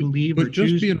what they believe. But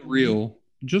just being real,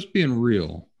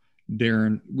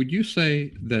 Darren, would you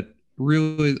say that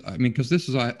really? I mean,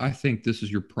 because I think this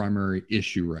is your primary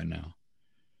issue right now.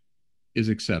 is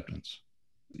acceptance.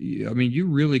 I mean, you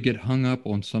really get hung up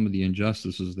on some of the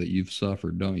injustices that you've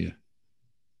suffered, don't you?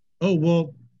 Oh,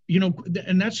 well,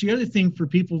 and that's the other thing for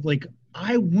people. Like,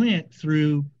 I went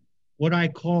through what I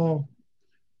call,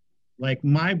 like,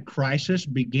 my crisis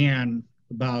began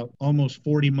about almost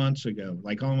 40 months ago,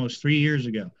 like almost 3 years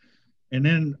ago. And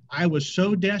then I was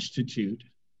so destitute,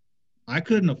 I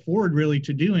couldn't afford really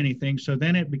to do anything. So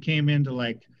then it became into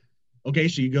like, okay,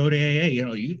 so you go to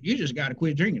AA, you just got to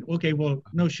quit drinking. Okay, well,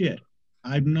 no shit.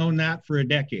 I've known that for a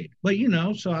decade. But,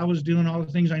 so I was doing all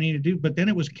the things I needed to do. But then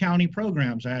it was county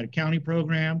programs. I had a county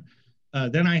program.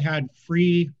 Then I had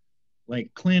free,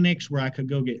 like, clinics where I could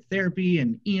go get therapy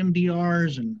and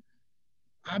EMDRs. And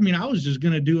I mean, I was just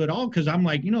going to do it all because I'm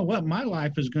like, you know what? My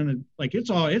life is going to, like,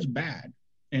 it's bad.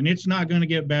 And it's not going to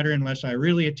get better unless I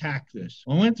really attack this.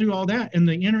 I went through all that. And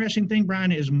the interesting thing,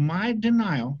 Brian, is my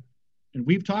denial. And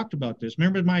we've talked about this.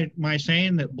 Remember my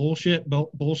saying that bullshit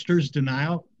bolsters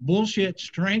denial? Bullshit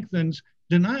strengthens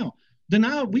denial.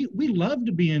 Denial, we love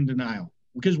to be in denial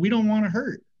because we don't want to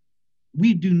hurt.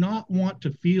 We do not want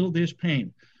to feel this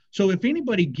pain. So if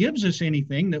anybody gives us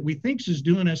anything that we think is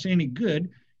doing us any good,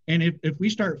 and if we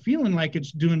start feeling like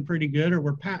it's doing pretty good, or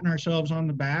we're patting ourselves on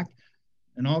the back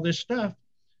and all this stuff,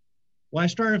 well, I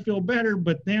started to feel better,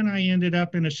 but then I ended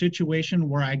up in a situation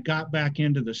where I got back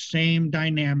into the same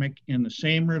dynamic in the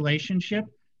same relationship,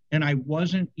 and I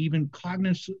wasn't even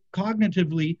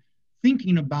cognitively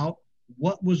thinking about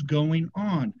what was going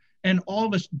on. And all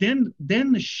of us, then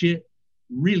the shit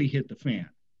really hit the fan.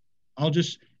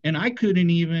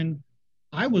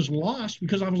 I was lost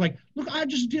because I was like, look, I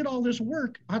just did all this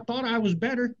work. I thought I was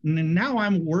better, and now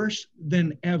I'm worse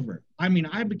than ever. I mean,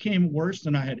 I became worse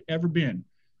than I had ever been.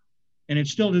 And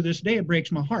it's still to this day, it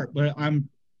breaks my heart, but I'm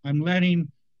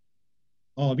letting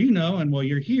all of you know, and well,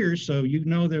 you're here, so you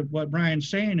know that what Brian's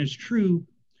saying is true.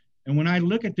 And when I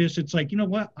look at this, it's like, you know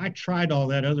what? I tried all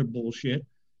that other bullshit,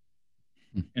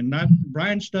 and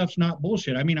Brian's stuff's not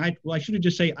bullshit. I mean, I should have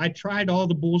just say I tried all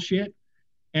the bullshit,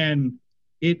 and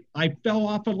I fell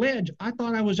off a ledge. I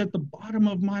thought I was at the bottom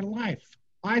of my life.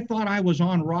 I thought I was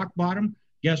on rock bottom.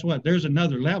 Guess what? There's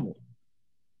another level,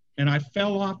 and I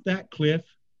fell off that cliff.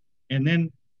 And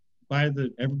then by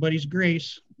everybody's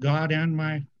grace, God and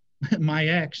my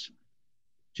ex,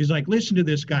 she's like, listen to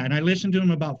this guy. And I listened to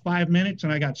him about 5 minutes,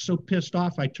 and I got so pissed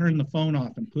off, I turned the phone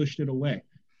off and pushed it away.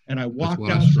 And I walked out.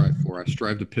 That's what I strive for. I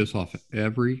strive to piss off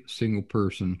every single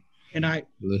person. And I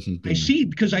see,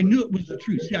 because I knew it was the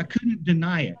truth. See, I couldn't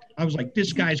deny it. I was like,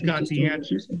 this guy's got the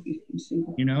answer.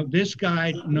 This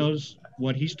guy knows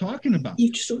what he's talking about.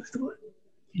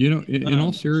 In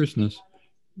all seriousness,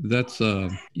 that's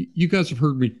you guys have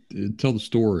heard me tell the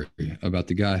story about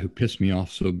the guy who pissed me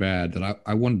off so bad that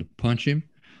I wanted to punch him.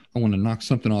 I wanted to knock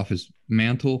something off his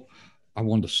mantle. I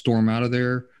wanted to storm out of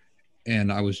there,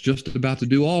 and I was just about to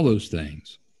do all those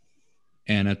things.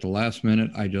 And at the last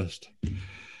minute,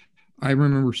 I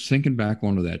remember sinking back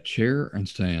onto that chair and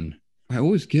saying, I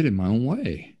always get in my own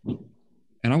way.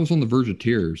 And I was on the verge of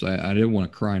tears. I didn't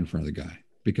want to cry in front of the guy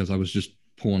because I was just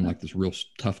pulling like this real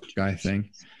tough guy thing.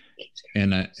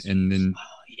 And then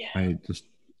I just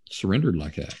surrendered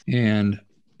like that. And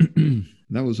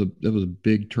that was a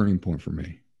big turning point for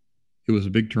me. It was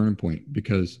a big turning point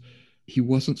because he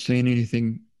wasn't saying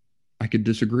anything I could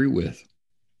disagree with.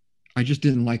 I just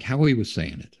didn't like how he was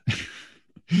saying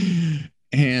it.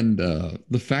 And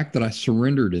the fact that I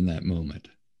surrendered in that moment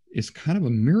is kind of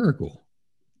a miracle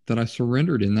that I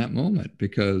surrendered in that moment,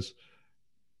 because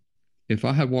if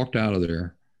I had walked out of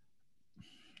there,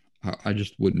 I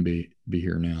just wouldn't be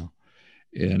here now.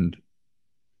 And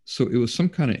so it was some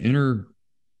kind of inner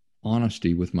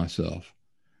honesty with myself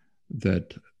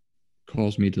that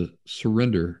caused me to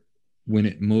surrender when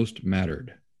it most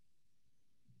mattered.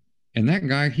 And that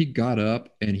guy, he got up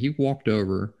and he walked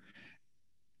over,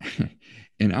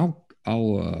 and I'll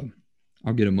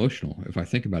get emotional if I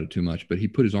think about it too much, but he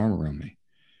put his arm around me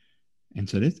and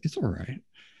said, it's all right.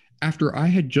 After I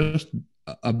had just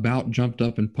about jumped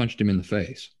up and punched him in the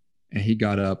face, and he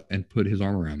got up and put his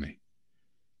arm around me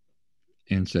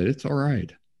and said, it's all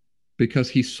right. Because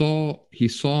he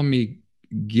saw me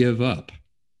give up.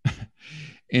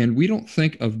 And we don't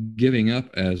think of giving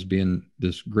up as being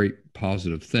this great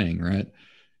positive thing, right?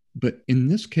 But in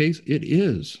this case, it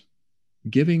is.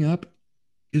 Giving up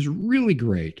is really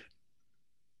great.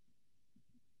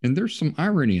 And there's some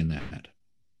irony in that.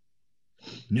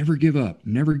 Never give up,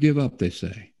 they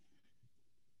say.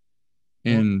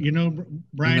 And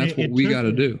Brian, and that's what we got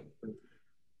to do.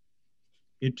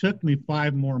 It took me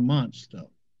 5 more months, though,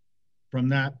 from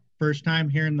that first time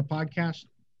hearing the podcast.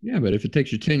 Yeah, but if it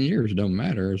takes you 10 years, it don't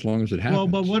matter as long as it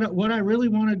happens. Well, but what I really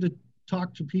wanted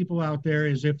talk to people out there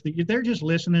is if they're just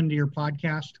listening to your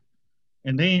podcast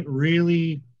and they ain't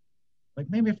really, like,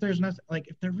 maybe if there's nothing, like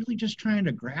if they're really just trying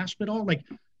to grasp it all, like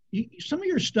some of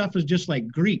your stuff is just like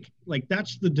Greek. Like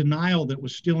that's the denial that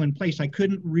was still in place. I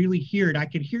couldn't really hear it. I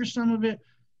could hear some of it,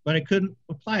 but I couldn't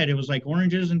apply it. It was like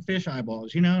oranges and fish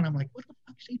eyeballs, and I'm like, what the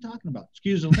fuck is he talking about?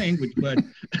 Excuse the language, but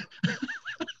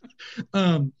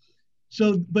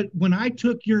but when I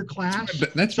took your class,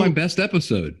 that's my best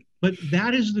episode. But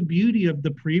that is the beauty of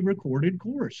the pre-recorded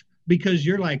course, because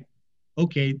you're like,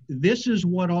 okay, this is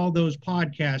what all those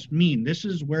podcasts mean. This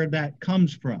is where that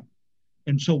comes from.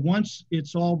 And so once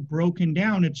it's all broken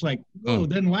down, it's like, whoa,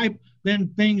 then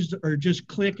things are just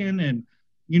clicking, and,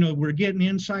 we're getting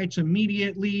insights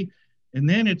immediately. And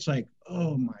then it's like,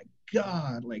 oh my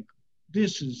God, like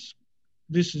this is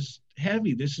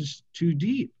heavy. This is too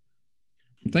deep.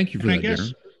 Thank you for that,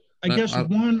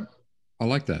 Darren. I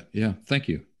like that. Yeah. Thank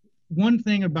you. One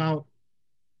thing about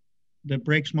that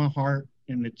breaks my heart,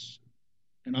 and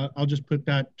I'll just put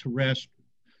that to rest.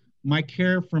 My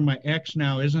care for my ex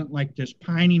now isn't like this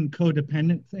pining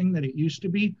codependent thing that it used to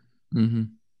be. Mm-hmm.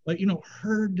 But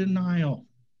her denial,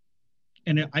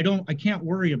 and I can't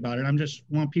worry about it. I just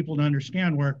want people to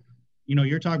understand where,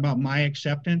 you're talking about my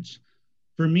acceptance.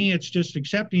 For me, it's just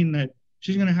accepting that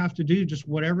she's going to have to do just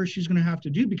whatever she's going to have to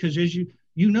do, because as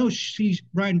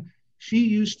Brian, she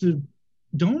used to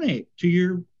donate to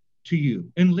you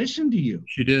and listen to you.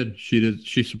 She did.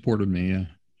 She supported me. Yeah.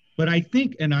 But I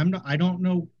think, and I don't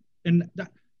know. And that,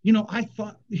 I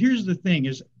thought, here's the thing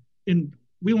is, and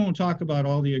we won't talk about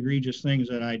all the egregious things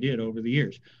that I did over the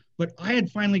years, but I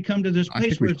had finally come to this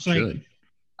place where it's like,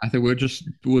 I think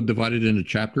we'll divide it into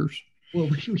chapters. Well,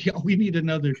 we need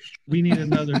another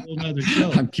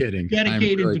show. I'm kidding.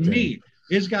 Dedicated to me.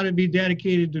 It's got to be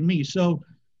dedicated to me. So,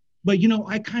 but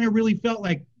I kind of really felt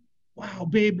like, wow,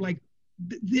 babe, like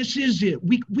this is it.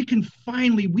 We can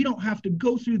finally, we don't have to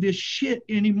go through this shit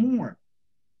anymore.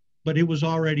 But it was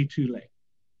already too late.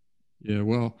 Yeah,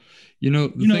 well, the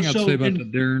thing I'd say about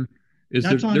that, Darren, is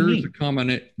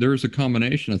there's a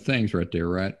combination of things right there,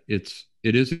 right? It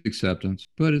is acceptance,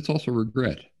 but it's also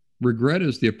regret. Regret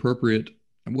is the appropriate,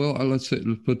 let's put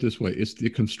it this way, it's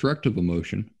the constructive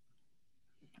emotion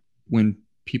when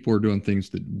people are doing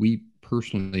things that we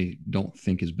personally don't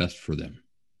think is best for them,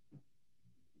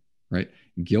 right?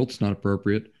 Guilt's not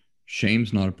appropriate.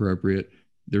 Shame's not appropriate.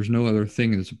 There's no other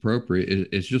thing that's appropriate.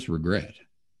 It's just regret.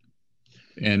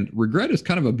 And regret is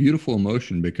kind of a beautiful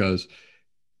emotion, because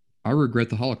I regret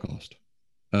the Holocaust.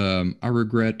 I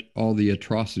regret all the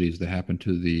atrocities that happened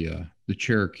to the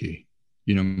Cherokee.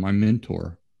 My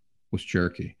mentor was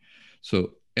Cherokee.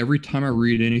 So every time I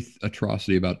read any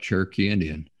atrocity about Cherokee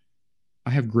Indian, I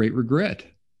have great regret.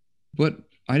 But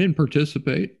I didn't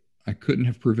participate. I couldn't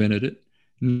have prevented it.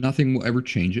 Nothing will ever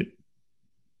change it.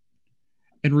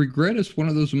 And regret is one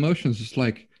of those emotions. It's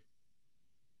like,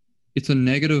 it's a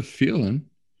negative feeling,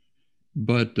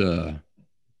 but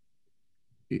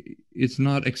it's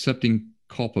not accepting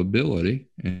culpability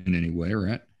in any way,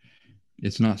 right?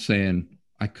 It's not saying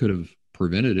I could have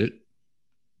prevented it.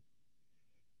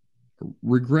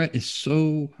 Regret is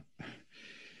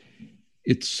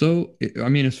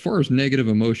as far as negative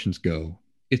emotions go,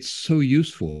 it's so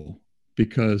useful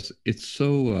because it's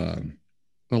so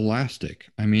elastic.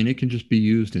 It can just be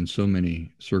used in so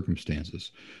many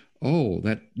circumstances. Oh,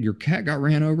 that your cat got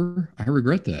ran over. I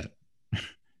regret that.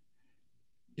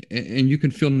 And you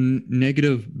can feel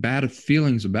negative, bad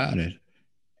feelings about it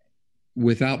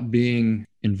without being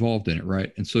involved in it,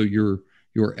 right? And so your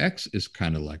ex is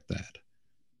kind of like that.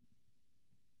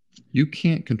 You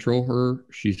can't control her.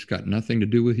 She's got nothing to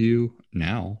do with you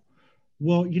now.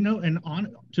 Well,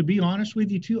 to be honest with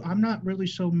you too, I'm not really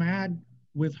so mad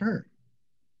with her.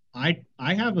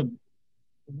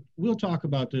 We'll talk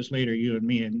about this later, you and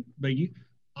me,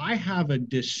 I have a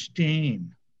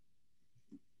disdain,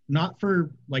 not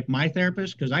for like my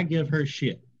therapist, because I give her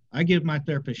shit. I give my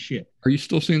therapist shit. Are you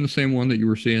still seeing the same one that you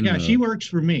were seeing? Yeah, she works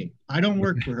for me. I don't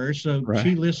work for her, so right.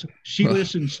 She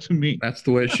listens to me. That's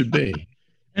the way it should be.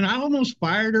 And I almost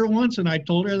fired her once, and I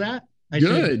told her that.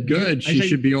 Good. She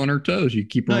should be on her toes. You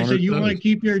keep her on her toes. I said, you want to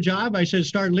keep your job? I said,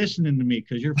 start listening to me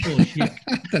because you're full of shit.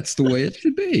 That's the way it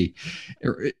should be.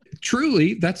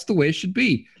 Truly, that's the way it should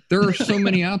be. There are so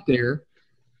many out there.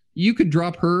 You could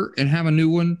drop her and have a new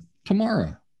one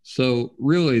tomorrow. So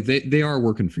really, they are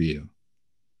working for you.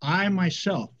 I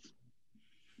myself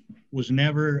was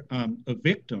never a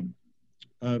victim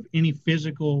of any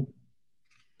physical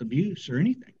abuse or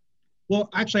anything. Well,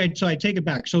 actually, I take it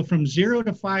back. So from 0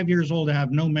 to 5 years old, I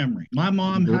have no memory. My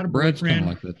mom had a Brad's boyfriend.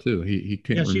 Kind of like that too. He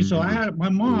can't. Yeah, so I had my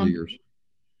mom.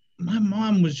 My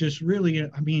mom was just really.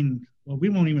 Well, we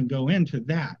won't even go into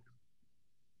that.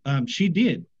 She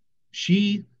did.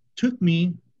 She took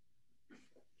me.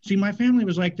 See, my family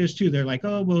was like this too. They're like,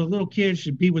 oh, well, little kids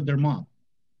should be with their mom.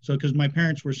 So, because my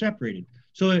parents were separated.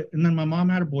 So, and then my mom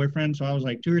had a boyfriend. So I was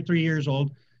like 2 or 3 years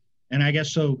old. And I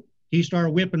guess so he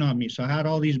started whipping on me. So I had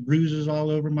all these bruises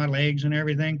all over my legs and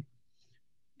everything.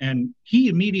 And he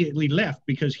immediately left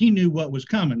because he knew what was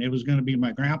coming. It was going to be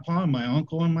my grandpa and my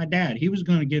uncle and my dad. He was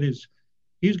going to get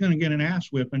an ass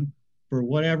whipping for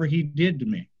whatever he did to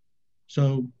me.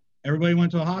 So everybody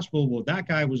went to the hospital. Well, that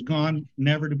guy was gone,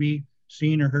 never to be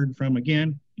seen or heard from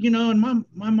again. You know, and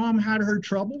my mom had her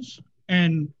troubles.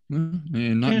 And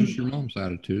just your mom's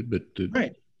attitude, but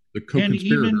right. The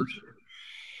co-conspirators.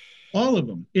 All of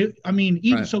them.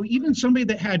 Even somebody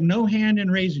that had no hand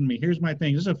in raising me. Here's my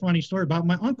thing. This is a funny story about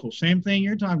my uncle. Same thing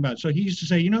you're talking about. So he used to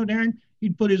say, you know, Darren,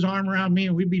 he'd put his arm around me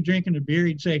and we'd be drinking a beer.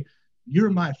 He'd say, you're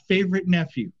my favorite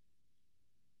nephew.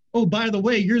 Oh, by the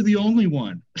way, you're the only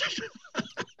one.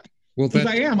 Well, because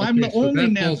I am. I'm the only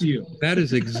nephew. That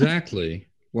is exactly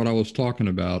what I was talking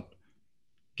about.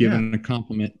 Giving a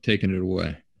compliment, taking it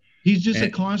away. He's just a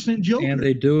constant joker. And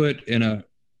they do it in a,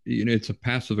 it's a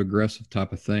passive aggressive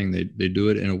type of thing. They do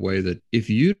it in a way that if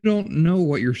you don't know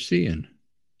what you're seeing,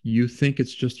 you think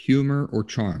it's just humor or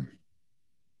charm.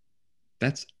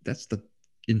 That's the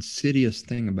insidious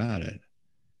thing about it.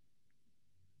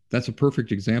 That's a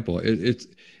perfect example.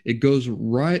 It goes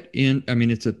right in. I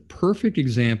mean, it's a perfect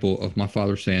example of my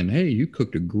father saying, hey,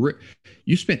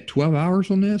 you spent 12 hours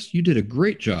on this. You did a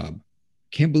great job.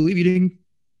 Can't believe you didn't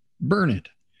burn it.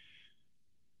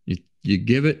 You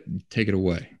give it, take it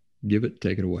away. Give it,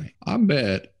 take it away. I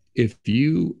bet if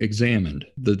you examined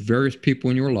the various people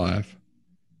in your life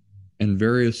and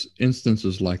various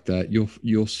instances like that,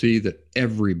 you'll see that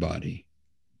everybody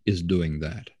is doing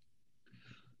that.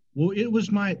 Well, it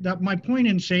was my point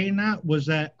in saying that was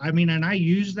that, I mean, and I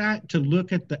use that to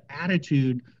look at the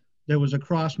attitude that was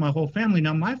across my whole family.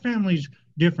 Now, my family's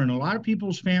different. A lot of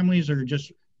people's families are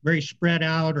just very spread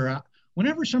out, or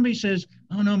whenever somebody says,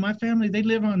 oh no, my family, they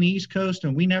live on the East Coast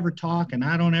and we never talk and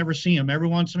I don't ever see them every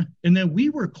once in a while. And then we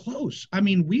were close. I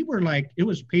mean, we were like, it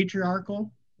was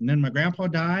patriarchal, and then my grandpa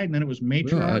died, and then it was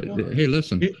matriarchal. Well, hey,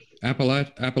 listen,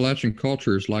 Appalachian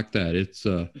culture is like that. It's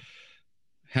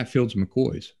Hatfields and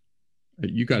McCoys.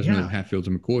 You guys know Hatfields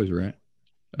and McCoys, right?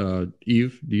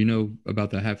 Eve, do you know about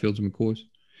the Hatfields and McCoys?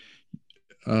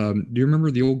 Do you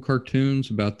remember the old cartoons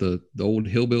about the old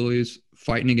hillbillies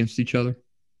fighting against each other?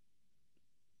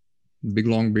 Big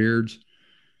long beards.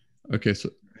 Okay,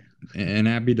 so and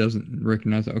Abby doesn't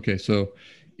recognize that. Okay, so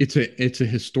it's a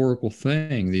historical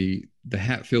thing. The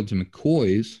Hatfields and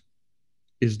McCoys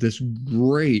is this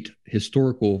great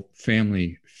historical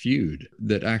family feud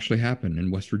that actually happened in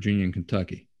West Virginia and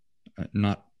Kentucky,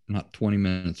 not 20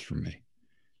 minutes from me.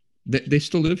 They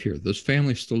still live here. Those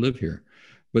families still live here,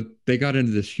 but they got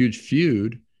into this huge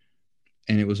feud,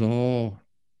 and it was all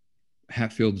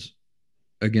Hatfields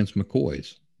against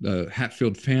McCoys. The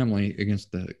Hatfield family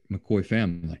against the McCoy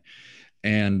family.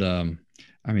 And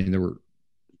I mean, there were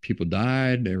people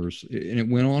died. And it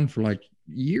went on for like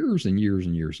years and years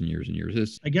and years and years and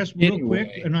years. I guess real quick,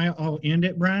 and I'll end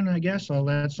it, Brian. I guess I'll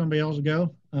let somebody else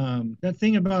go. That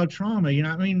thing about trauma, you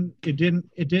know, I mean, it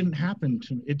didn't happen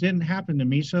to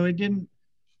me. So it didn't.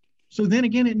 So then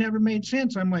again, it never made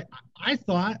sense. I'm like,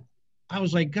 I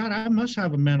was like, God, I must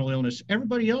have a mental illness.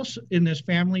 Everybody else in this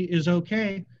family is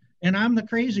okay, and I'm the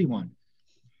crazy one.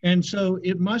 And so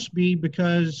it must be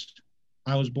because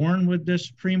I was born with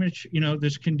this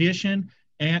this condition,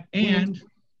 and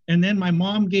then my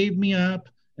mom gave me up,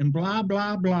 and blah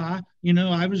blah blah. You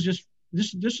know, I was just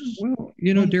this is well,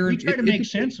 you know, Darren, we try to make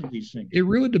sense of these things. It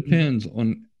really depends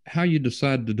on how you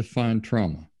decide to define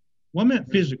trauma. Well, I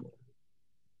meant physical.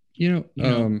 You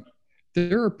know,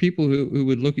 there are people who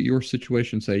would look at your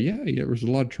situation and say, yeah, there was a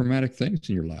lot of traumatic things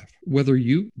in your life. Whether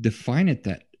you define it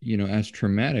that, you know, as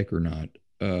traumatic or not,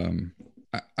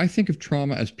 I think of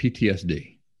trauma as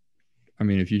PTSD. I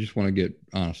mean, if you just want to get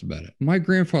honest about it. My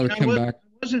grandfather came back.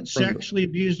 I wasn't sexually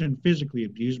abused and physically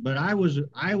abused, but I was.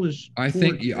 I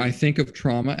think of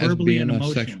trauma as being a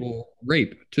sexual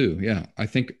rape too. Yeah,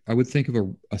 I would think of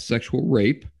a sexual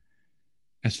rape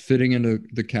as fitting into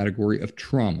the category of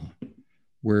trauma,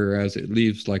 whereas it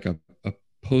leaves like a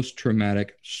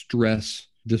post-traumatic stress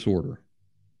disorder,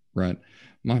 right?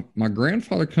 My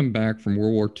grandfather come back from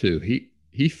World War II.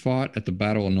 He fought at the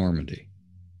Battle of Normandy.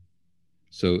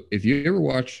 So if you ever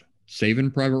watch Saving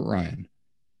Private Ryan,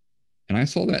 and I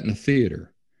saw that in the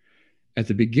theater, at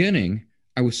the beginning,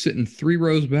 I was sitting 3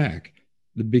 rows back.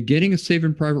 The beginning of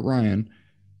Saving Private Ryan,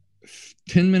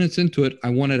 10 minutes into it, I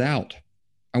wanted out.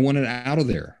 I wanted out of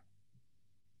there.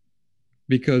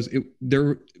 because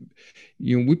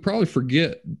we probably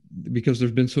forget because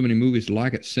there's been so many movies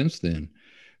like it since then.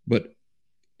 But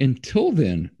until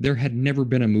then, there had never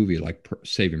been a movie like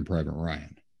Saving Private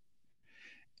Ryan.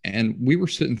 And we were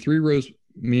sitting 3 rows,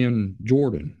 me and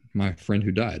Jordan, my friend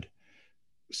who died,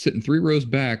 sitting 3 rows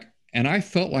back, and I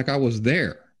felt like I was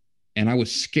there, and I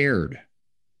was scared,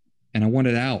 and I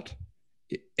wanted out.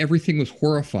 Everything was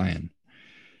horrifying.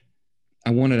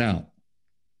 I wanted out.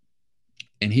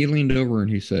 And he leaned over and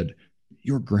he said,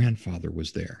 "Your grandfather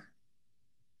was there.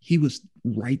 He was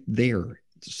right there.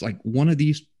 It's like one of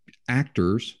these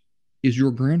actors is your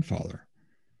grandfather."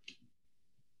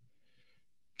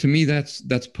 To me, that's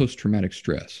post-traumatic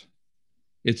stress.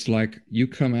 It's like you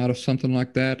come out of something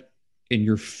like that, and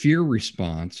your fear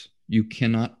response, you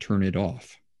cannot turn it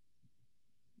off.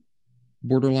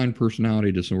 Borderline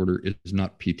personality disorder is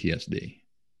not PTSD.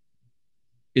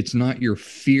 It's not your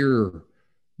fear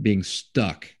being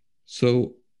stuck.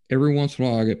 So every once in a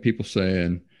while, I get people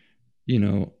saying,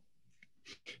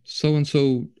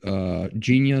 so-and-so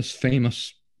genius,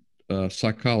 famous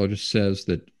psychologist says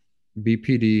that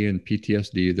BPD and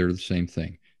PTSD, they're the same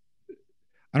thing.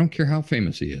 I don't care how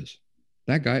famous he is.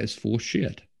 That guy is full of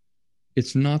shit.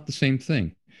 It's not the same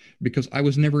thing because I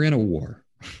was never in a war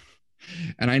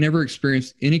and I never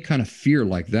experienced any kind of fear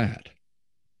like that.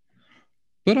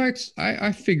 But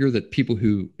I figure that people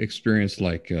who experience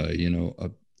like,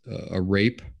 a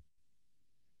rape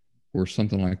or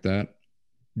something like that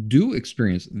do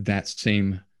experience that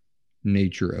same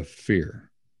nature of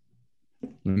fear.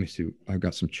 Let me see. I've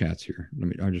got some chats here.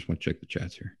 I just want to check the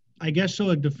chats here. I guess so.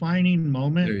 A defining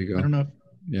moment. There you go. I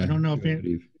don't know if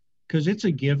it, because it's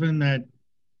a given that,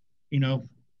 I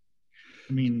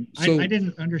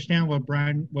didn't understand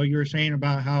what you were saying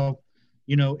about how,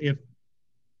 if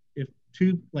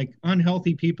two like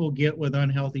unhealthy people get with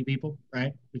unhealthy people,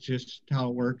 right? It's just how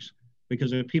it works.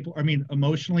 Because if people,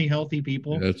 emotionally healthy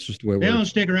people, that's just the way it they works. don't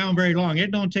stick around very long.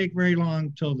 It don't take very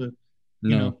long till the,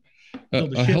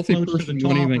 a healthy person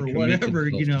won't even or whatever,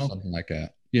 something like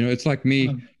that. It's like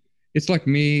me. It's like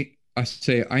me. I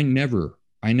say I never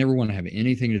want to have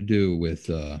anything to do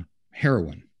with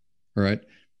heroin. All right,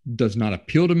 does not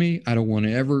appeal to me. I don't want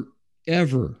to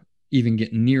ever even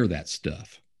get near that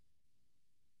stuff.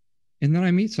 And then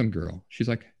I meet some girl. She's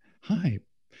like, "Hi."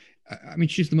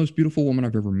 She's the most beautiful woman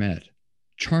I've ever met.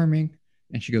 Charming.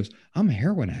 And she goes, "I'm a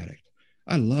heroin addict.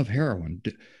 I love heroin.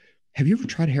 Have you ever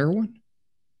tried heroin?"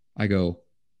 I go,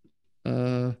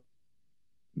 bye-bye.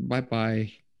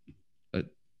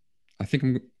 I think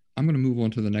I'm going to move on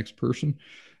to the next person.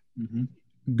 Mm-hmm.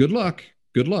 Good luck.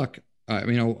 I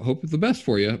hope the best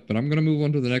for you, but I'm going to move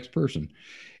on to the next person.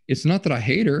 It's not that I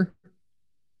hate her,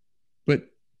 but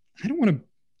I don't want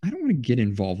to get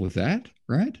involved with that,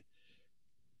 right?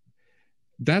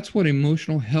 That's what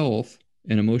emotional health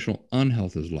and emotional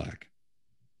unhealth is like.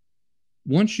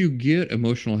 Once you get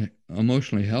emotionally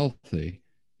healthy,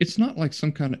 it's not like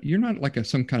you're not like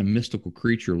some kind of mystical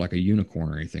creature like a unicorn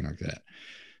or anything like that.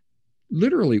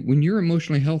 Literally, when you're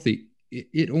emotionally healthy,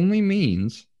 it only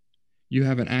means you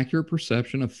have an accurate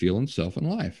perception of feeling, self, and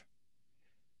life.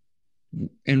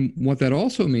 And what that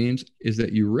also means is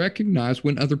that you recognize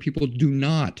when other people do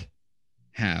not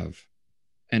have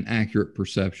an accurate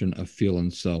perception of feeling,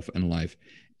 self, and life.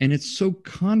 And it's so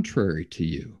contrary to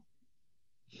you.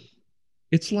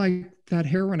 It's like that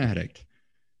heroin addict.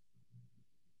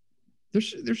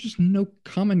 There's just no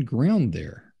common ground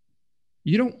there.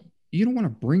 You don't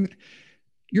want to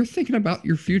you're thinking about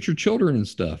your future children and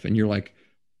stuff. And you're like,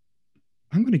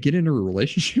 I'm going to get into a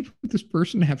relationship with this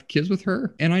person, have kids with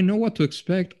her. And I know what to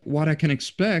expect. What I can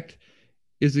expect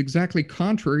is exactly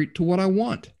contrary to what I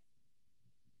want.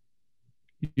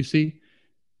 You see,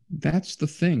 that's the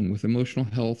thing with emotional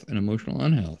health and emotional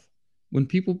unhealth. When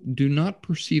people do not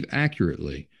perceive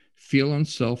accurately feeling,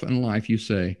 self, and life, you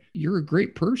say, "You're a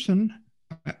great person."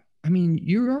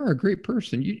 You are a great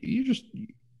person.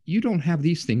 You don't have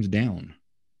these things down,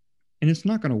 and it's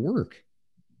not going to work.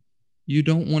 You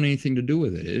don't want anything to do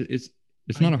with it.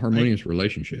 It's not a harmonious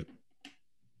relationship.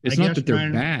 It's not that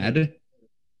they're bad.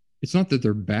 It's not that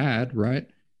they're bad, right?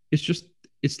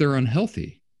 It's they're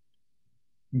unhealthy.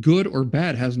 Good or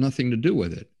bad has nothing to do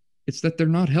with it. It's that they're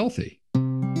not healthy.